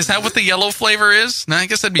 is that what the yellow flavor is? No, I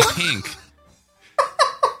guess that'd be pink.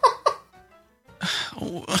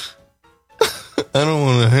 I don't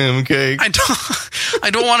want a ham cake. I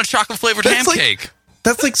don't want a chocolate flavored ham cake.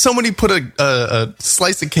 That's like somebody put a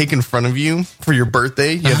slice of cake in front of you for your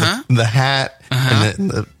birthday. You have the hat,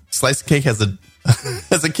 and the slice of cake has a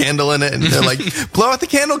candle in it, and they're like, "Blow out the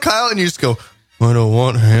candle, Kyle," and you just go, "I don't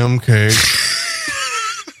want ham cake."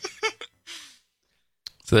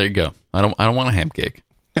 So there you go. I don't want a ham cake.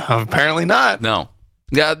 Apparently not. No.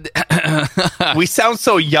 We sound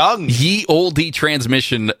so young. Ye oldie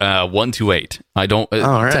transmission 128. I don't.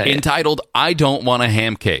 All right. Entitled "I Don't Want a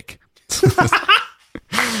Ham Cake."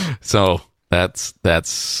 So that's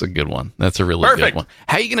a good one. That's a really good one.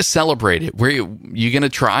 How are you going to celebrate it? Where you going to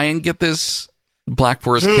try and get this Black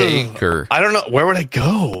Forest cake, or I don't know. Where would I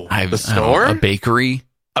go? The store? A bakery?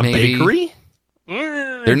 Maybe? A bakery?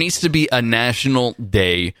 There needs to be a National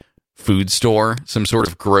Day food store, some sort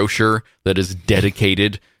of grocer that is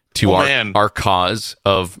dedicated to our cause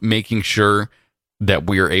of making sure that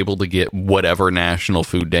we are able to get whatever National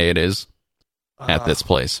Food Day it is at this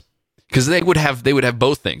place. Because they would have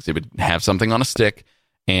both things. They would have something on a stick,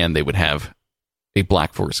 and they would have a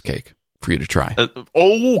Black Forest cake for you to try.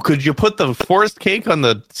 Could you put the forest cake on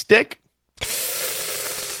the stick?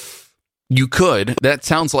 You could. That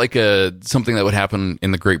sounds like something that would happen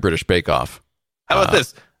in the Great British Bake Off. How about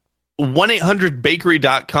this?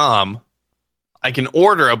 1-800-bakery.com. I can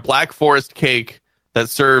order a Black Forest cake that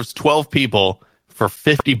serves 12 people for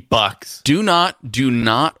 $50. Do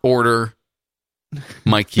not order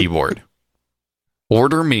my keyboard.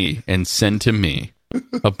 Order me and send to me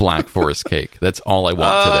a Black Forest cake. That's all I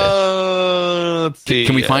want today. Let's see.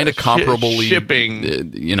 Can we find a comparably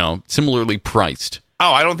shipping? Similarly priced?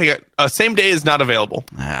 Oh, I don't think same day is not available.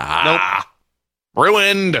 Nope.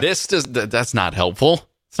 Ruined. That's not helpful.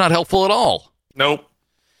 It's not helpful at all. Nope.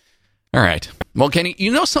 All right. Well, Kenny,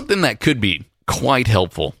 you know something that could be quite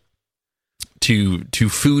helpful to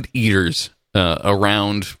food eaters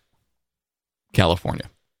around California,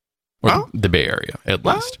 or the Bay Area, at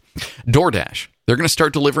least. DoorDash. They're going to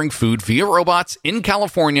start delivering food via robots in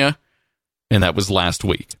California, and that was last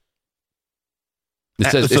week.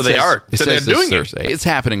 They're doing Thursday. It's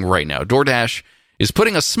happening right now. DoorDash is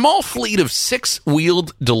putting a small fleet of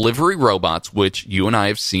 6-wheeled delivery robots, which you and I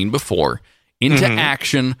have seen before, into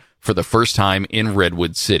action for the first time in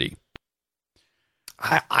Redwood City.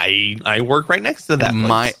 I work right next to that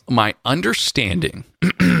place. My understanding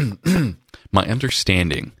my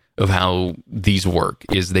understanding of how these work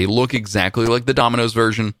is they look exactly like the Domino's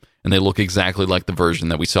version, and they look exactly like the version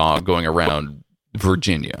that we saw going around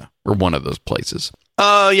Virginia, or one of those places.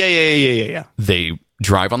 Oh, yeah. They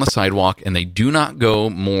drive on the sidewalk, and they do not go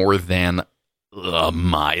more than a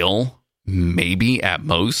mile, maybe at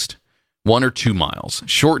most, 1 or 2 miles,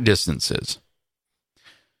 short distances.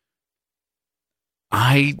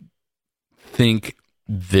 I think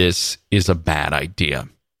this is a bad idea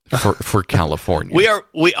for California.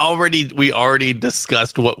 We already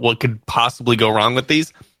discussed what could possibly go wrong with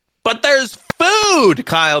these, but there's food,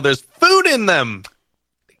 Kyle. There's food in them.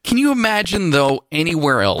 Can you imagine though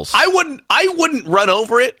anywhere else? I wouldn't run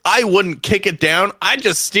over it. I wouldn't kick it down. I'd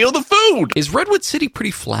just steal the food. Is Redwood City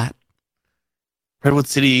pretty flat? Redwood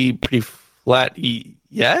City pretty flat?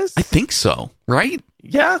 Yes, I think so. Right?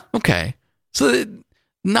 Yeah. Okay. So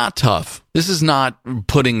not tough. This is not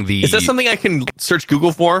putting the... Is that something I can search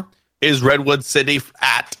Google for? Is Redwood City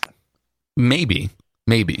flat? Maybe.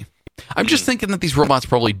 I'm just thinking that these robots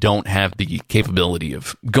probably don't have the capability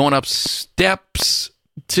of going up steps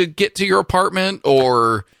to get to your apartment,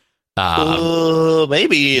 or...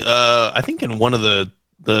 maybe. I think in one of the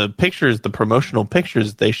pictures, the promotional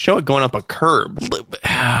pictures, they show it going up a curb.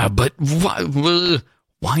 But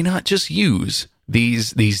why not just use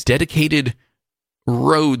these dedicated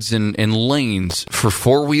roads and lanes for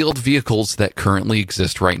 4-wheeled vehicles that currently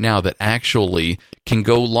exist right now that actually can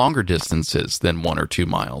go longer distances than 1 or 2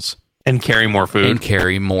 miles and carry more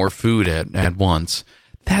food at once?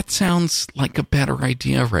 That sounds like a better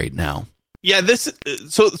idea right now. Yeah,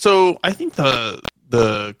 so I think the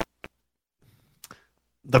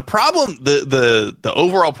the problem, the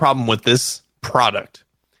overall problem with this product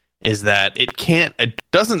is that it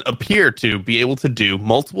doesn't appear to be able to do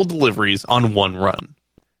multiple deliveries on one run,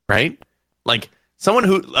 right? Like someone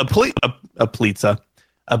who a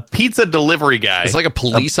pizza delivery guy. It's like a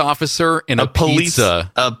police officer and a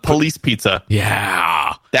pizza. A police pizza.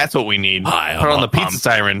 Yeah. That's what we need. Hi, Put on the pizza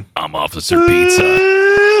siren. I'm Officer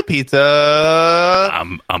Pizza. Pizza.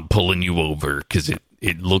 I'm pulling you over because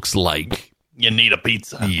it looks like You need a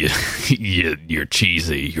pizza. you're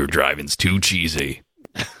cheesy. Your driving's too cheesy.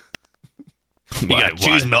 You got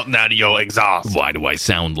cheese melting out of your exhaust. Why do I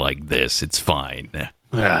sound like this? It's fine.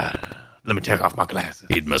 Let me take off my glasses.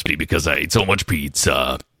 It must be because I ate so much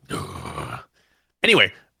pizza.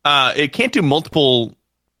 Anyway, it can't do multiple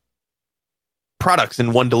products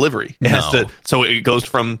in one delivery. It has to. So it goes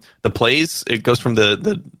from the place. It goes from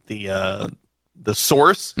the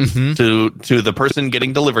source to the person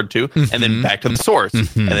getting delivered to, and then back to the source,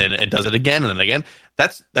 and then it does it again and then again.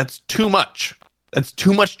 That's too much. That's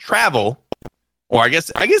too much travel. Or I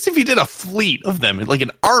guess if you did a fleet of them, like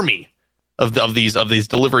an army of these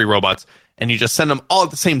delivery robots, and you just send them all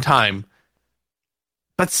at the same time,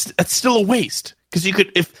 that's still a waste. Because you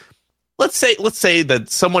could, if let's say that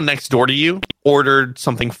someone next door to you ordered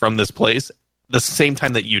something from this place the same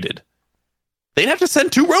time that you did, they'd have to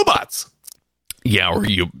send 2 robots. Yeah, or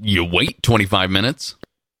you wait 25 minutes.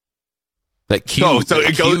 That queue,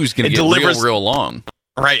 queue's going to get real long.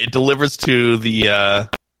 Right, it delivers to the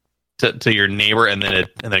to your neighbor, and then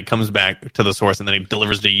it comes back to the source, and then it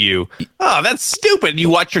delivers to you. Oh, that's stupid! You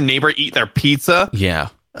watch your neighbor eat their pizza. Yeah,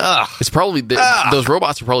 it's probably those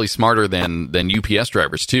robots are probably smarter than UPS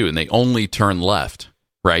drivers too, and they only turn left,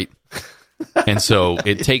 right? And so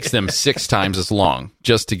it takes them 6 times as long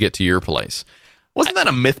just to get to your place. Wasn't that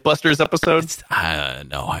a MythBusters episode?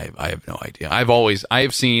 No, I have no idea. I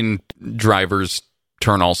have seen drivers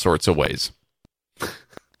turn all sorts of ways.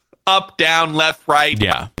 Up, down, left, right.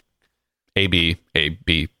 Yeah. A, B,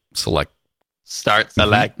 select. Start,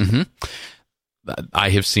 select. I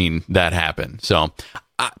have seen that happen. So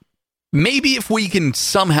maybe if we can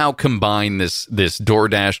somehow combine this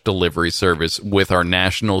DoorDash delivery service with our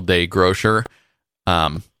National Day grocer,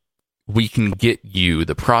 we can get you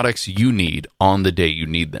the products you need on the day you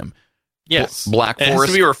need them. Yes. Black Forest. It has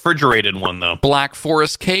to be a refrigerated one, though. Black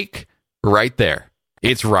Forest cake, right there.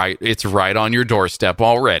 It's right on your doorstep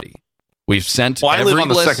already. We've sent I every live on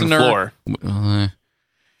the listener. Second floor.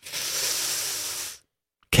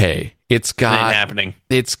 Okay, it's It ain't happening.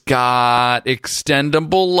 It's got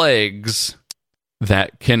extendable legs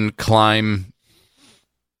that can climb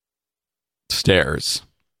stairs.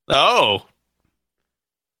 Oh.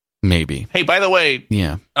 Maybe. Hey, by the way.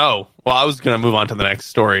 Yeah. Oh, well, I was going to move on to the next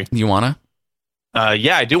story. You wanna?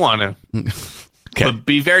 Yeah, I do want to. Okay. But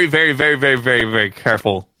be very, very, very, very, very, very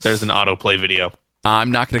careful. There's an autoplay video.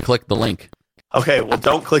 I'm not going to click the link. Okay, well,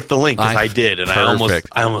 don't click the link, because I did, and I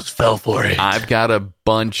almost fell for it. I've got a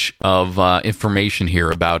bunch of information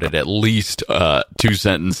here about it, at least 2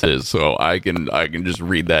 sentences, so I can just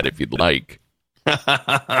read that if you'd like.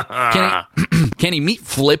 Kenny, meet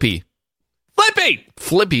Flippy. Flippy!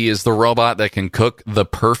 Flippy is the robot that can cook the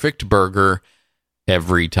perfect burger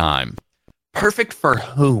every time. Perfect for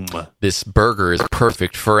whom? This burger is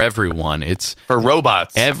perfect for everyone. It's for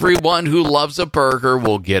robots. Everyone who loves a burger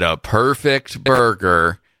will get a perfect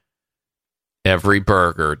burger every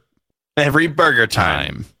burger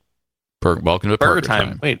time. Welcome to Burger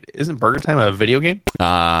Time. Wait, isn't Burger Time a video game?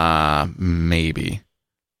 Maybe.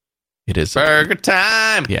 It is Burger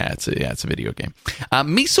Time. Yeah, it's a video game.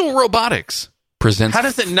 Miso Robotics presents. How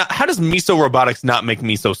does Miso Robotics not make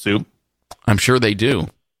miso soup? I'm sure they do.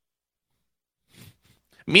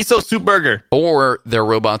 Miso soup burger. Or their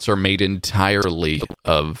robots are made entirely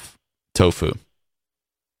of tofu.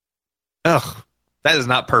 Ugh, that is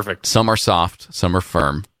not perfect. Some are soft, some are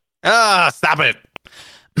firm. Stop it.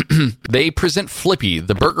 They present Flippy,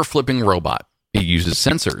 the burger flipping robot. It uses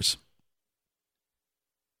sensors.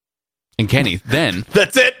 And Kenny, then...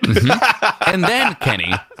 That's it? And then,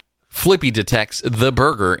 Kenny, Flippy detects the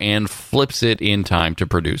burger and flips it in time to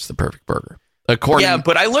produce the perfect burger.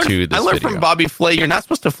 But I learned from Bobby Flay, you're not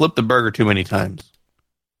supposed to flip the burger too many times.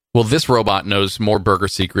 Well, this robot knows more burger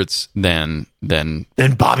secrets than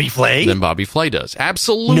Bobby Flay? Than Bobby Flay does.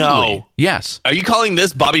 Absolutely. No. Yes. Are you calling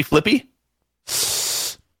this Bobby Flippy?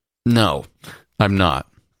 No, I'm not.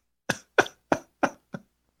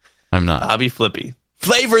 I'm not. Bobby Flippy.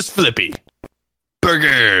 Flavors Flippy.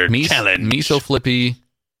 Burger challenge. Miso Flippy.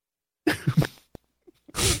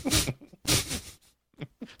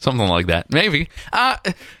 Something like that. Maybe.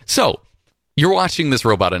 So, you're watching this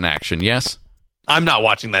robot in action, yes? I'm not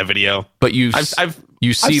watching that video. But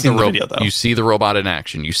You see seen the video, though. You see the robot in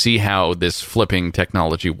action. You see how this flipping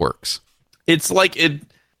technology works. It's like it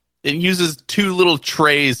uses two little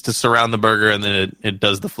trays to surround the burger, and then it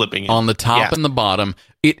does the flipping on the top and the bottom.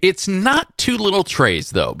 It's not two little trays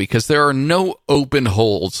though, because there are no open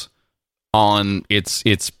holes on its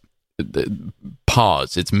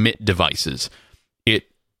paws, its mitt devices.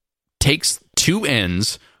 It takes two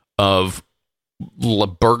ends of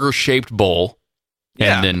burger-shaped bowl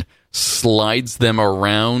and then slides them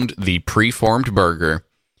around the preformed burger.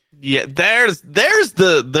 Yeah, there's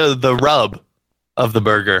the rub of the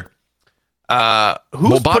burger.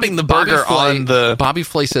 Who's putting the burger on the... Bobby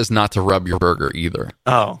Flay says not to rub your burger either.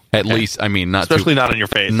 Oh. At least, I mean, especially not on your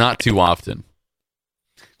face. Not too often.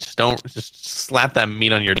 Just slap that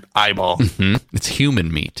meat on your eyeball. Mm-hmm. It's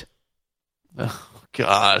human meat. Oh,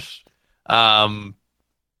 gosh.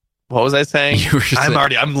 What was I saying?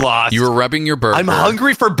 I'm lost. You were rubbing your burger. I'm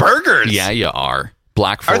hungry for burgers. Yeah, you are.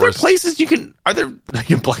 Black Forest. Are there places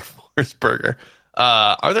Black Forest burger.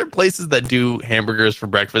 Are there places that do hamburgers for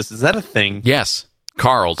breakfast? Is that a thing? Yes.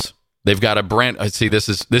 Carl's. They've got a brand. See, this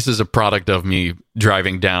is a product of me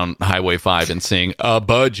driving down Highway 5 and seeing a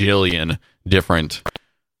bajillion different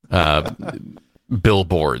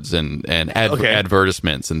billboards and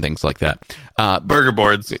advertisements and things like that. Burger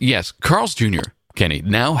boards. Yes. Carl's Jr., Kenny,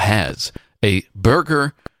 now has a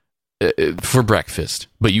burger for breakfast,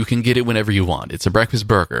 but you can get it whenever you want. It's a breakfast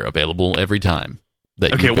burger available every time.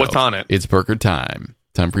 What's on it? It's burger time.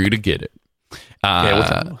 Time for you to get it.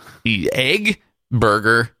 What's on it? Egg,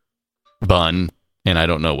 burger, bun, and I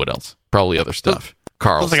don't know what else. Probably other stuff.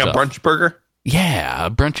 Carl's like stuff. A brunch burger? Yeah, a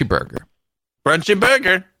brunchy burger. Brunchy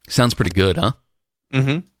burger. Sounds pretty good, huh?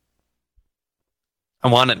 Mm-hmm. I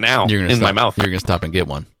want it now my mouth. You're going to stop and get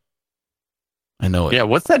one. I know it. Yeah,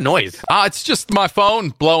 what's that noise? It's just my phone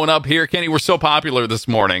blowing up here, Kenny. We're so popular this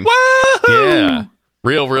morning. Woo! Yeah,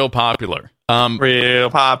 real popular. Real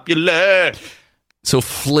popular. So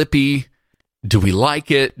Flippy, do we like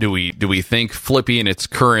it? Do we think Flippy in its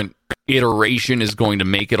current iteration is going to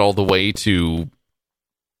make it all the way to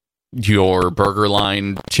your burger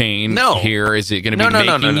line chain? No. Here, is it going to be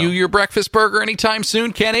making you your breakfast burger anytime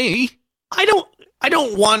soon, Kenny? I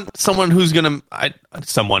don't want someone who's gonna. I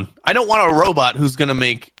don't want a robot who's gonna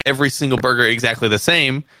make every single burger exactly the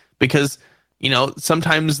same, because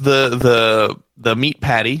sometimes the meat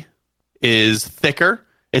patty is thicker.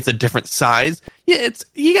 It's a different size. Yeah,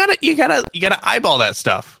 you gotta eyeball that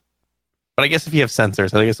stuff. But I guess if you have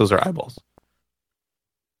sensors, I guess those are eyeballs.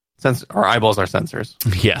 Our eyeballs are sensors.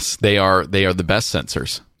 Yes, they are. They are the best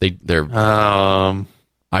sensors. They're.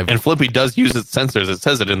 And Flippy does use its sensors. It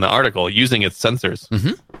says it in the article, using its sensors.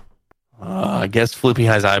 Mm-hmm. I guess Flippy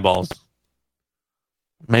has eyeballs.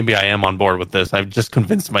 Maybe I am on board with this. I've just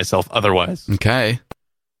convinced myself otherwise. Okay.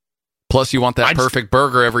 Plus, you want that perfect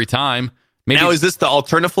burger every time. Now, is this the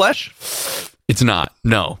Alternaflesh? It's not.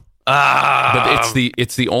 No. But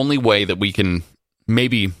it's the only way that we can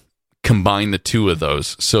maybe combine the two of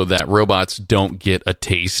those so that robots don't get a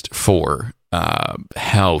taste for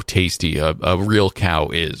how tasty a real cow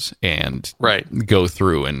is, and go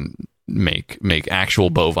through and make actual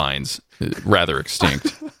bovines rather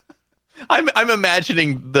extinct. I'm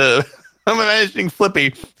imagining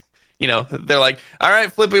Flippy. They're like, all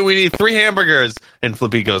right, Flippy, we need 3 hamburgers, and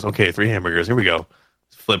Flippy goes, okay, 3 hamburgers. Here we go.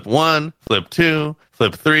 Flip 1, flip 2,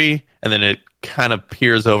 flip 3, and then it kind of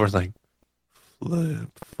peers over. It's like, flip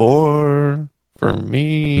 4. For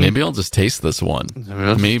me, maybe I'll just taste this one.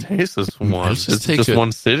 Maybe taste this one. It's just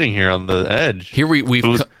one sitting here on the edge. Here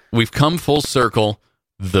we've come full circle.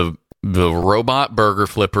 The robot burger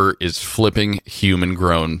flipper is flipping human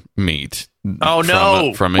grown meat. Oh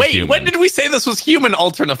no! From a Wait, human. when did we say this was human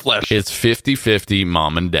Alternaflesh? It's 50-50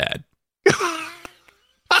 mom and dad.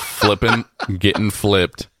 Flipping, getting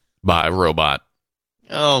flipped by a robot.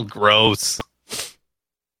 Oh, gross.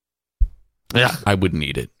 Yeah, I wouldn't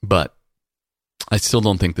eat it, but I still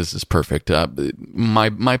don't think this is perfect.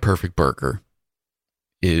 My perfect burger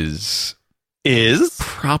is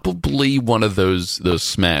probably one of those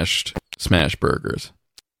smash burgers.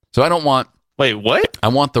 So I don't want. Wait, what? I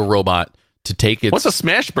want the robot to take its. What's a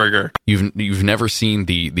smash burger? You've never seen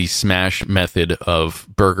the smash method of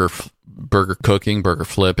burger cooking, burger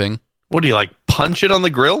flipping. What do you punch it on the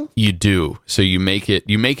grill? You do. So you make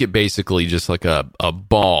it basically just like a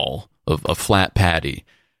ball of a flat patty.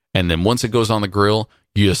 And then once it goes on the grill,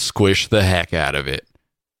 you squish the heck out of it.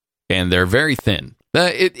 And they're very thin.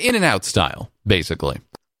 In and out style, basically.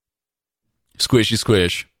 Squishy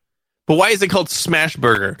squish. But why is it called smash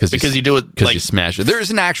burger? Because you do it because you smash it. There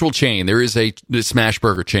is an actual chain. There is a smash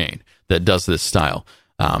burger chain that does this style.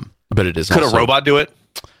 But it is Could a robot do it?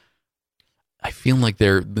 I feel like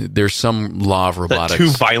there's some law of robotics.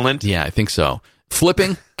 Too violent? Yeah, I think so.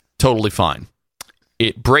 Flipping, totally fine.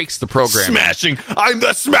 It breaks the program. Smashing. I'm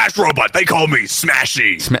the smash robot. They call me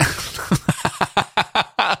Smashy.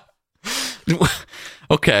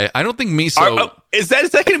 Okay, I don't think Miso. Is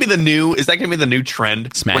that going to be the new? Is that going to be the new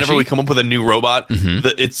trend? Smashy? Whenever we come up with a new robot,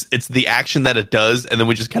 it's the action that it does, and then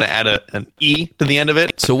we just kind of add an E to the end of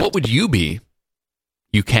it. So what would you be?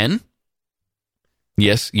 You can?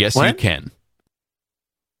 Yes, you What? can.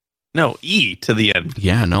 No, E to the end.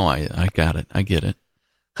 Yeah, no, I got it. I get it.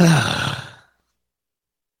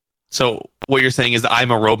 So what you're saying is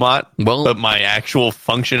I'm a robot, Well- but my actual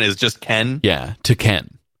function is just Ken, Yeah, to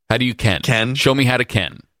Ken. How do you Ken? Ken? Show me how to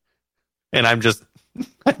Ken. and I'm just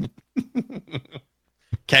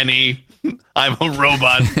Kenny. I'm a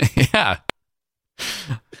robot. Yeah.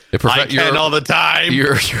 I Ken all the time.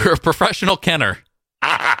 You're a professional Kenner.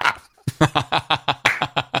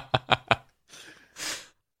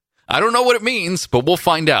 I don't know what it means, but we'll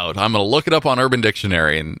find out. I'm going to look it up on Urban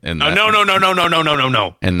Dictionary, and that,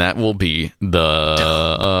 No. and that will be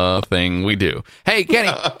the thing we do. Hey,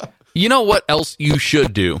 Kenny, you know what else you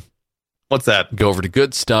should do? What's that? Go over to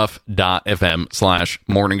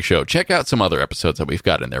goodstuff.fm/morning show. Check out some other episodes that we've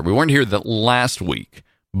got in there. We weren't here the last week,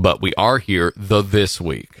 but we are here this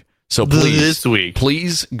week. So This week.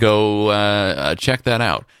 please go check that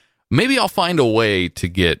out. Maybe I'll find a way to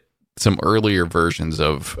get some earlier versions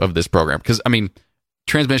of this program, because I mean,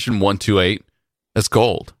 transmission 128, that's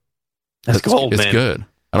gold. That's gold, It's man. good.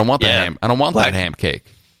 I don't want that Yeah. ham. I don't want Black- that ham cake.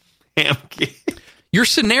 Ham cake. Your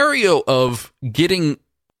scenario of getting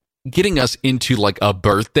us into like a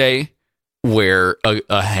birthday where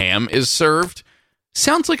a ham is served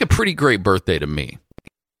sounds like a pretty great birthday to me.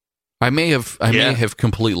 I may have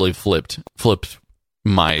completely flipped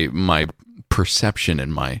my perception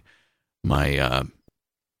and my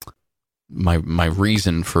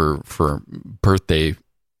reason for birthday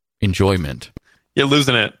enjoyment. You're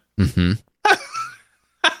losing it.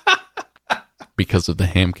 Because of the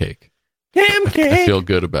ham cake. Ham I cake. feel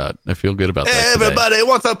good about that. today. Everybody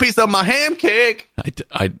wants a piece of my ham cake.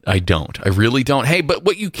 I don't. I really don't. Hey, but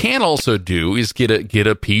what you can also do is get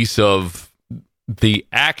a piece of the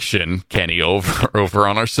action, Kenny, over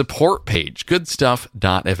on our support page,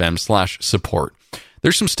 goodstuff.fm/support.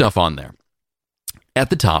 There's some stuff on there. At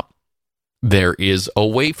the top, there is a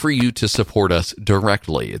way for you to support us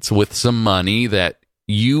directly. It's with some money that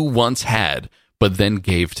you once had, but then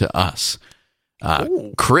gave to us.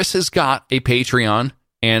 Chris has got a Patreon,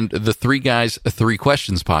 and the Three Guys, Three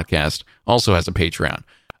Questions podcast also has a Patreon.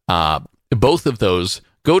 Both of those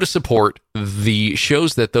go to support the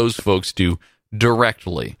shows that those folks do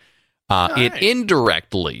directly. It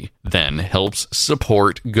indirectly then helps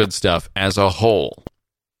support Good Stuff as a whole.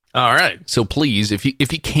 All right. So please, if you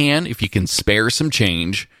can spare some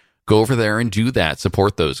change, go over there and do that.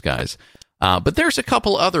 Support those guys. But there's a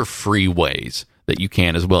couple other free ways that you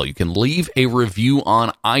can as well. You can leave a review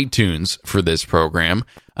on iTunes for this program.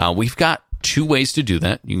 We've got two ways to do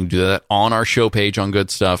that. You can do that on our show page on Good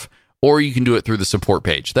Stuff, or you can do it through the support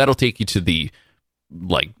page. That'll take you to the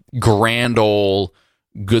grand old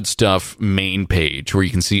Good Stuff main page where you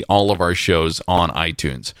can see all of our shows on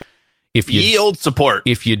iTunes. Ye old support.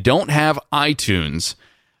 If you don't have iTunes,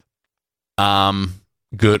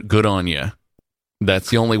 good on you. That's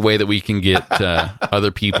the only way that we can get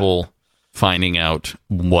other people finding out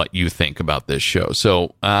what you think about this show.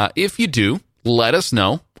 So if you do, let us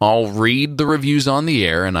know. I'll read the reviews on the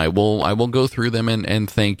air, and I will go through them and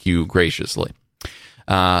thank you graciously.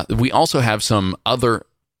 We also have some other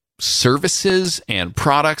services and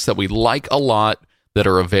products that we like a lot that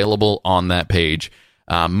are available on that page.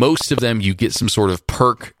 Most of them, you get some sort of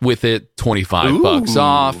perk with it, $25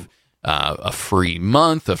 off, a free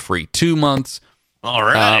month, a free 2 months. All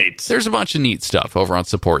right. There's a bunch of neat stuff over on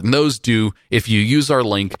support, and those do, if you use our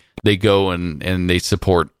link, they go and they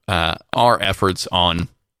support our efforts on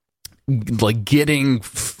getting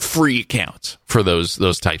free accounts for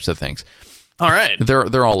those types of things. All right.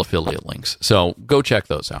 They're all affiliate links, so go check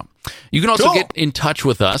those out. You can also get in touch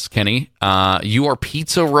with us, Kenny. You are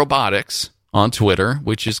Pizza Robotics on Twitter,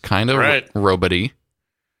 which is kind of robot-y.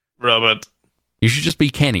 Robot. You should just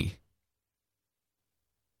be Kenny.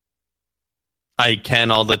 I can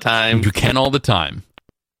all the time. You can all the time.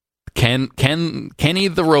 Kenny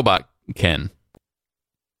the robot Ken.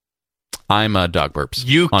 I'm Dog Burps.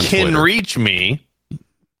 You on can Twitter. reach me.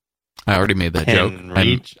 I already made that joke. I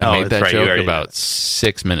made that that's right. joke You already about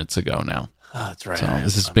 6 minutes ago now. Oh, that's right. So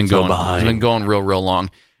this has been going. It's been going real long.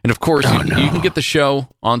 And of course, you can get the show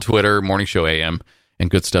on Twitter, Morning Show AM, and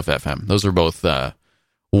Good Stuff FM. Those are both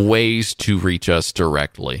ways to reach us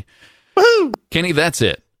directly. Woohoo! Kenny, that's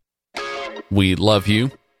it. We love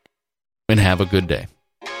you and have a good day.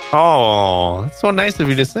 Oh, that's so nice of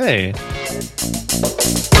you to say.